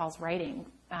pieces of Paul's writing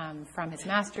from his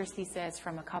master's thesis,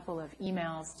 from a couple of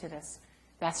emails to this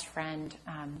best friend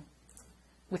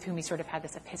with whom he sort of had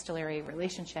this epistolary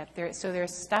relationship. So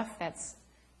there's stuff that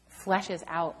fleshes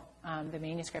out the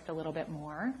manuscript a little bit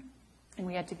more, and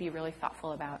we had to be really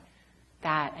thoughtful about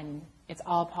that. And it's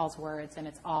all Paul's words, and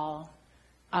it's all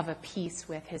of a piece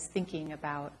with his thinking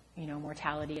about,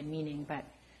 mortality and meaning. But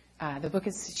the book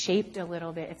is shaped a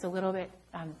little bit. It's a little bit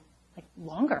like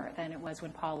longer than it was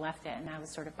when Paul left it, and that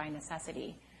was sort of by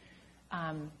necessity.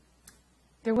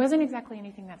 There wasn't exactly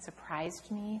anything that surprised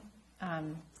me.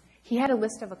 He had a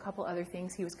list of a couple other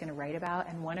things he was going to write about,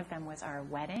 and one of them was our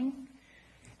wedding.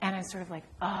 And I was sort of like,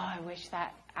 oh, I wish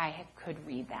that I could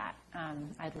read that.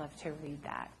 I'd love to read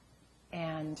that.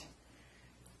 And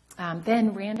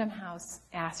then Random House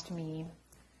asked me,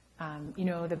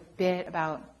 the bit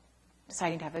about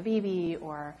deciding to have a baby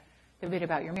or the bit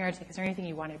about your marriage, like, is there anything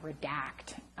you want to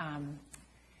redact?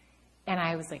 And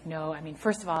I was like, no. I mean,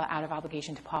 first of all, out of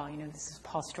obligation to Paul, this is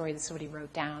Paul's story. This is what he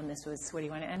wrote down. This was what he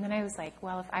wanted. And then I was like,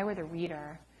 well, if I were the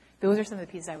reader, those are some of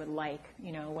the pieces I would like,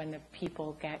 when the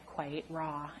people get quite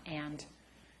raw and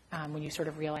when you sort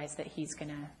of realize that he's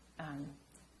going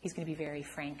to be very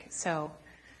frank. So,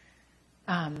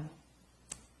 and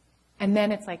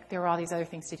then it's like there were all these other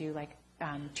things to do, like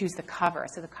choose the cover.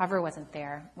 So the cover wasn't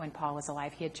there when Paul was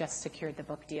alive. He had just secured the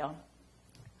book deal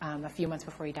a few months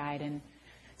before he died. And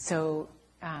so,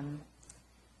 and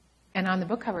on the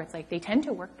book cover, it's like they tend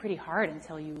to work pretty hard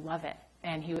until you love it.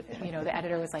 And he, the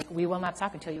editor was like, we will not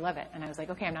stop until you love it. And I was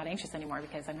like, okay, I'm not anxious anymore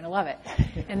because I'm going to love it.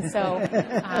 And so,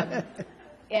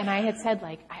 and I had said,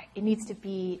 like, it needs to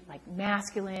be like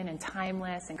masculine and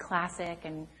timeless and classic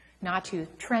and not too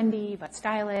trendy, but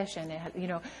stylish. And,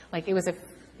 it was a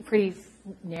pretty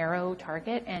narrow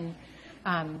target. And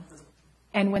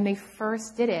when they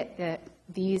first did it,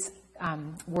 these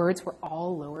words were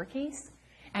all lowercase.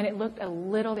 And it looked a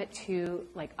little bit too,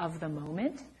 like, of the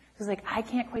moment. It was like, I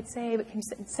can't quite say, but can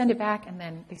you send it back? And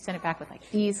then they sent it back with like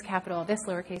these capital, this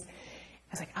lowercase.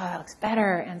 I was like, oh, that looks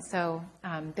better. And so,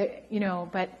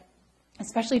 but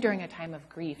especially during a time of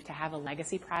grief, to have a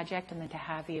legacy project and then to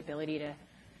have the ability to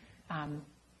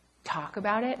talk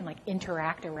about it and like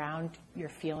interact around your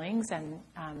feelings and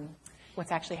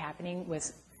what's actually happening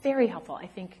was very helpful. I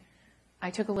think I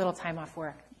took a little time off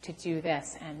work to do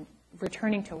this, and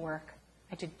returning to work,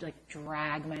 I had to like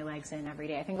drag my legs in every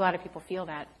day. I think a lot of people feel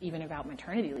that even about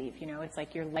maternity leave. It's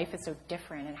like your life is so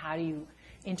different, and how do you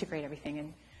integrate everything?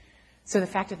 And so the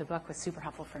fact of the book was super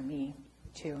helpful for me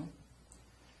too.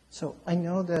 So I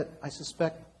know that I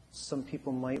suspect some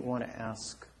people might want to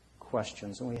ask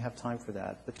questions, and we have time for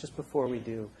that. But just before we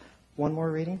do, one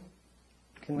more reading?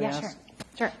 Can we ask?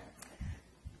 Sure.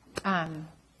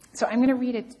 So I'm going to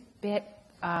read a bit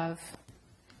of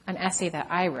an essay that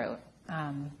I wrote.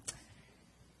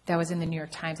 That was in the New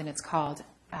York Times, and it's called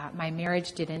My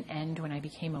Marriage Didn't End When I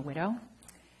Became a Widow.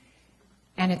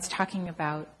 And it's talking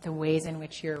about the ways in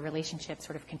which your relationship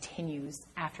sort of continues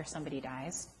after somebody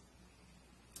dies.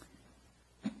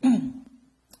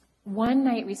 One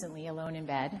night recently, alone in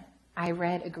bed, I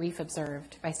read A Grief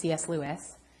Observed by C.S.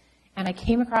 Lewis, and I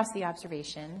came across the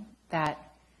observation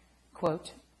that,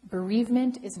 quote,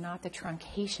 bereavement is not the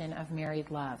truncation of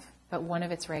married love, but one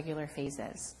of its regular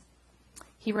phases.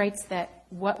 He writes that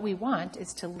what we want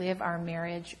is to live our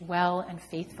marriage well and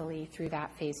faithfully through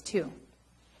that phase too.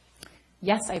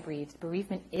 Yes, I breathed,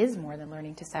 bereavement is more than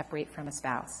learning to separate from a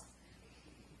spouse.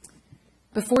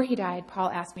 Before he died, Paul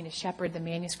asked me to shepherd the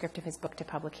manuscript of his book to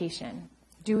publication.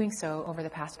 Doing so over the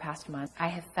past months, I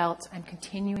have felt I'm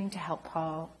continuing to help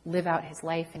Paul live out his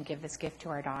life and give this gift to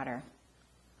our daughter.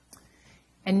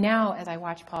 And now, as I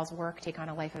watch Paul's work take on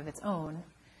a life of its own,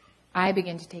 I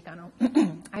begin to take on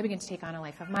a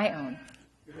life of my own.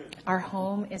 Our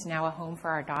home is now a home for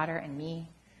our daughter and me.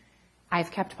 I've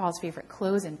kept Paul's favorite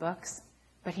clothes and books,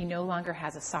 but he no longer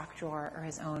has a sock drawer or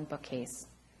his own bookcase.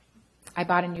 I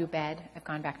bought a new bed. I've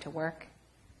gone back to work.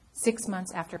 6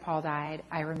 months after Paul died,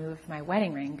 I removed my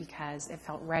wedding ring because it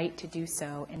felt right to do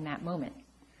so in that moment.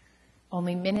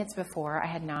 Only minutes before, I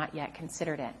had not yet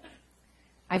considered it.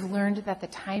 I've learned that the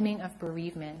timing of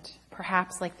bereavement,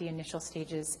 perhaps like the initial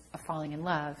stages of falling in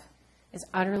love, is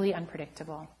utterly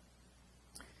unpredictable.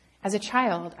 As a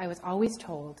child, I was always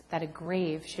told that a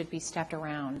grave should be stepped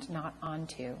around, not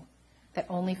onto, that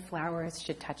only flowers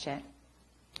should touch it.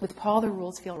 With Paul, the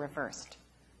rules feel reversed.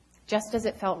 Just as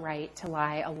it felt right to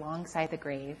lie alongside the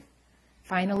grave,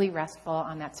 finally restful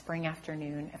on that spring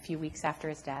afternoon a few weeks after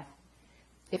his death,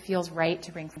 it feels right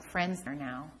to bring some friends there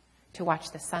now to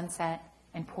watch the sunset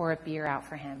and pour a beer out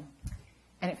for him.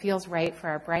 And it feels right for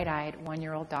our bright-eyed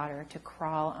 1-year-old daughter to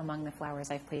crawl among the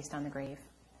flowers I've placed on the grave.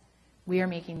 We are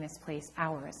making this place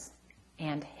ours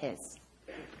and his.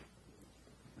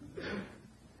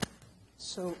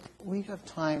 So we have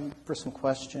time for some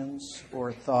questions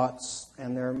or thoughts,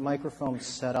 and there are microphones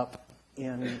set up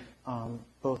in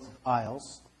both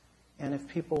aisles. And if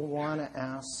people want to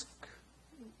ask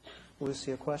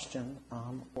Lucy a question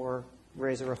or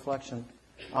raise a reflection,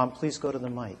 please go to the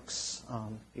mics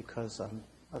because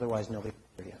otherwise nobody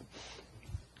will hear you.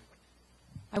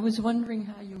 I was wondering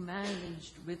how you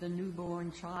managed with a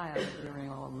newborn child during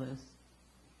all this.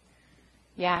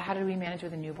 Yeah, how did we manage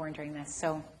with a newborn during this?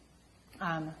 So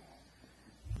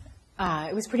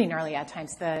it was pretty gnarly at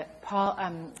times.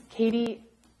 Katie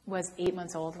was 8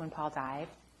 months old when Paul died.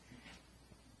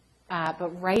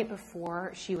 But right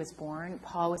before she was born,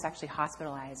 Paul was actually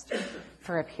hospitalized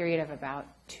for a period of about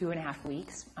 2.5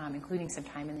 weeks, including some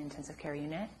time in the intensive care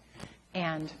unit.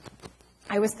 And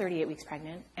I was 38 weeks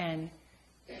pregnant and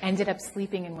ended up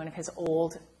sleeping in one of his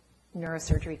old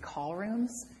neurosurgery call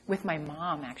rooms with my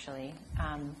mom, actually.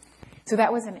 So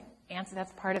that was an answer.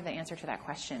 That's part of the answer to that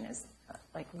question is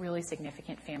like really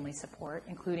significant family support,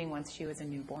 including once she was a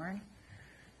newborn.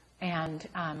 And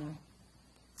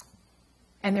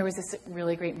there was this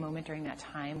really great moment during that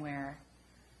time where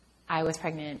I was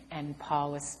pregnant and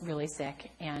Paul was really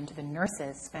sick, and the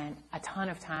nurses spent a ton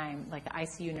of time, like the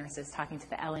ICU nurses talking to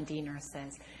the L&D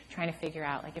nurses, trying to figure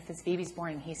out, like, if this baby's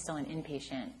born and he's still an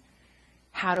inpatient,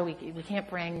 how do we can't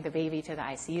bring the baby to the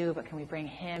ICU, but can we bring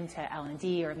him to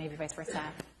L&D or maybe vice versa?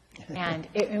 And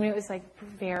it was like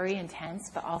very intense,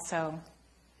 but also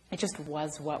it just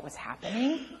was what was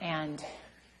happening, and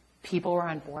people were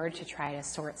on board to try to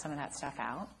sort some of that stuff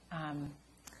out.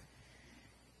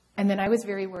 And then I was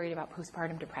very worried about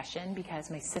postpartum depression because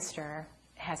my sister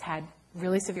has had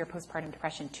really severe postpartum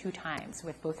depression 2 times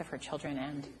with both of her children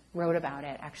and wrote about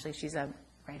it. Actually, she's a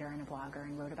writer and a blogger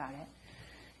and wrote about it.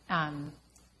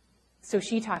 So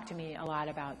she talked to me a lot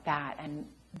about that. And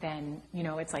then,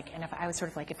 it's like, and if I was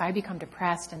sort of like, if I become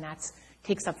depressed and that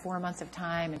takes up 4 months of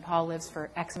time and Paul lives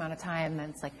for X amount of time, then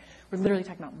it's like, we're literally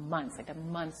talking about months, like the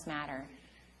months matter.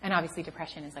 And obviously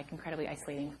depression is like incredibly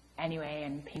isolating anyway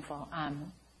and painful.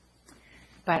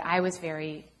 But I was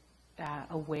very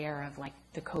aware of like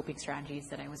the coping strategies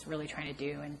that I was really trying to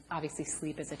do. And obviously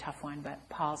sleep is a tough one, but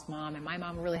Paul's mom and my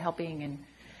mom were really helping. And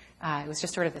it was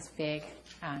just sort of this big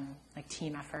like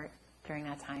team effort during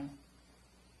that time.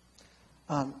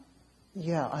 Again,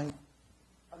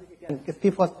 if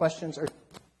people have questions, or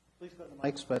please go to the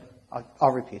mics, but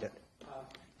I'll repeat it.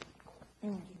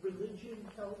 Did religion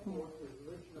help, or was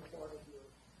religion a part of your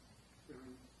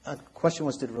The question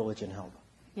was, did religion help?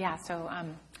 Yeah, so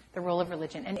the role of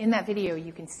religion. And in that video,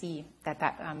 you can see that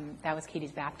was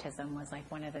Katie's baptism, was like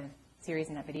one of the series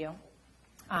in that video.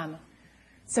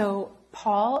 So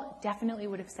Paul definitely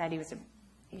would have said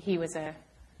he was a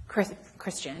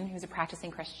Christian. He was a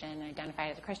practicing Christian,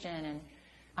 identified as a Christian.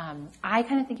 And I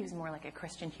kind of think he was more like a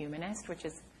Christian humanist, which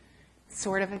is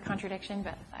sort of a contradiction,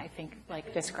 but I think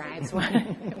like describes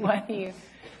what he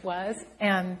was.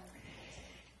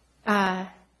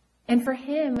 And for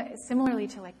him, similarly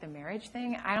to like the marriage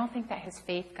thing, I don't think that his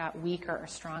faith got weaker or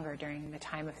stronger during the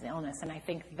time of his illness. And I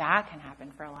think that can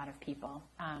happen for a lot of people.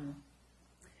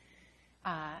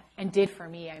 And did for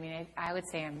me. I mean, I would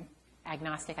say I'm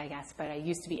agnostic, I guess, but I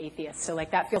used to be atheist. So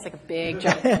like that feels like a big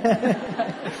jump.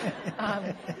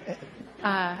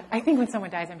 I think when someone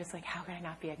dies, I'm just like, how could I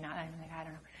not be agnostic? I'm like, I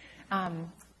don't know.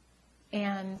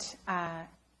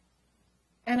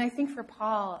 And I think for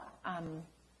Paul,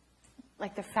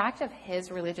 like the fact of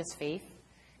his religious faith,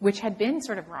 which had been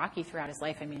sort of rocky throughout his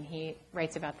life. I mean, he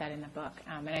writes about that in the book.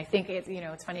 And I think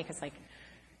it's funny because like,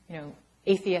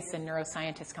 atheists and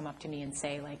neuroscientists come up to me and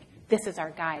say like, this is our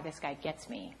guy, this guy gets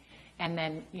me. And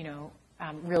then,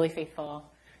 really faithful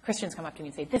Christians come up to me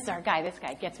and say, this is our guy, this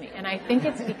guy gets me. And I think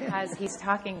it's because he's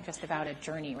talking just about a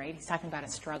journey, right? He's talking about a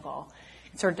struggle.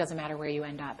 It sort of doesn't matter where you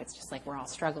end up. It's just like we're all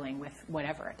struggling with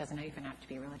whatever. It doesn't even have to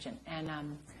be religion.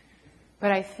 And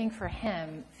But I think for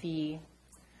him, the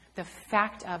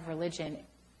fact of religion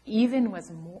even was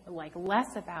more, like,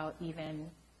 less about even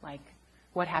like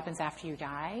what happens after you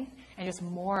die, and just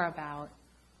more about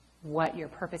what your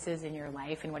purpose is in your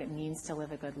life and what it means to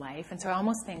live a good life. And so I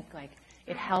almost think like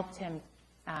it helped him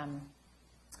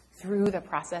through the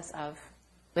process of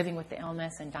living with the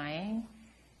illness and dying,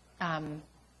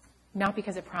 not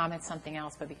because it promised something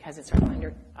else, but because it sort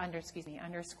of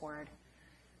underscored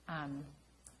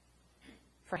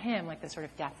for him like the sort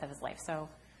of depth of his life. So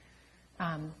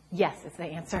yes, is the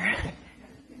answer.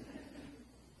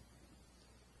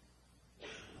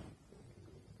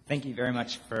 Thank you very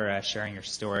much for sharing your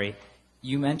story.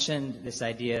 You mentioned this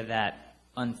idea that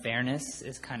unfairness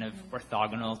is kind of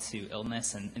orthogonal to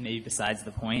illness and maybe besides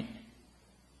the point.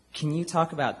 Can you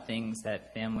talk about things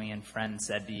that family and friends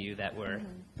said to you that were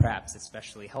perhaps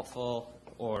especially helpful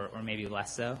or maybe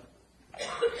less so?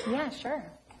 Yeah, sure.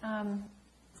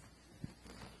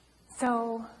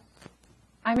 So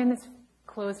I'm in this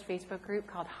closed Facebook group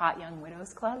called Hot Young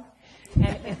Widows Club.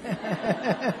 And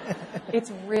it's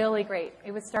really great.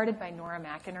 It was started by Nora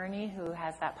McInerney, who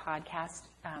has that podcast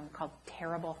called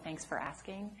Terrible, Thanks for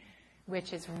Asking,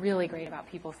 which is really great about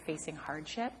people facing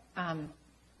hardship.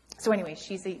 So anyway,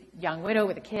 she's a young widow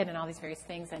with a kid and all these various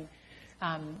things, and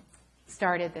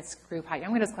started this group, Hot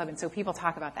Young Widows Club. And so people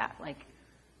talk about that, like,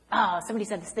 oh, somebody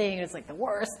said this thing, and it's like the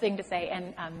worst thing to say.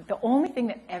 And the only thing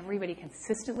that everybody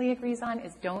consistently agrees on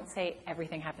is don't say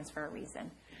everything happens for a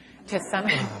reason to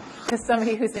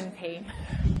somebody who's in pain.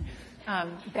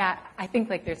 That I think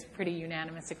like there's pretty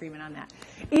unanimous agreement on that.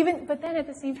 But then at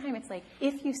the same time, it's like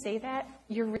if you say that,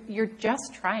 you're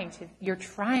just trying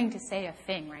to say a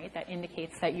thing, right? That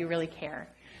indicates that you really care.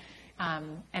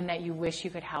 And that you wish you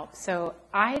could help. So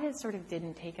I just sort of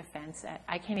didn't take offense at,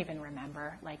 I can't even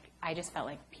remember, like, I just felt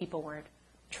like people were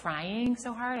trying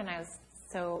so hard, and I was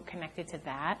so connected to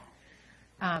that.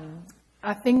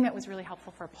 A thing that was really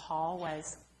helpful for Paul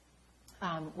was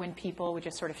when people would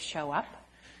just sort of show up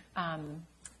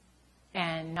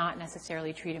and not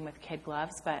necessarily treat him with kid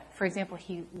gloves, but, for example,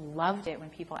 he loved it when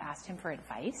people asked him for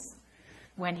advice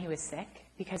when he was sick,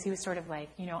 because he was sort of like,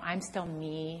 you know, I'm still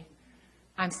me.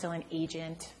 I'm still an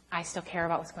agent. I still care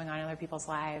about what's going on in other people's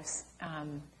lives.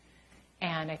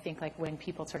 And I think like when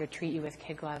people sort of treat you with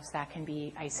kid gloves, that can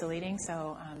be isolating.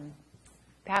 So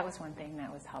that was one thing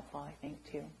that was helpful, I think,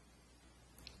 too.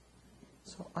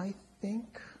 So I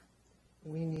think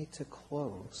we need to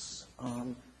close.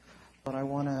 But I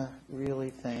want to really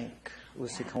thank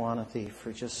Lucy Kalanithi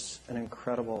for just an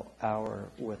incredible hour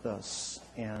with us,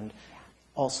 and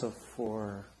also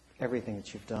for everything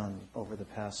that you've done over the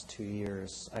past 2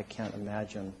 years. I can't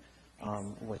imagine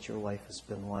what your life has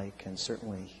been like, and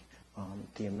certainly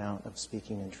the amount of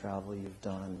speaking and travel you've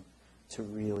done to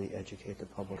really educate the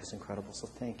public is incredible. So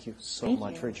thank you so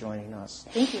much for joining us.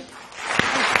 Thank you.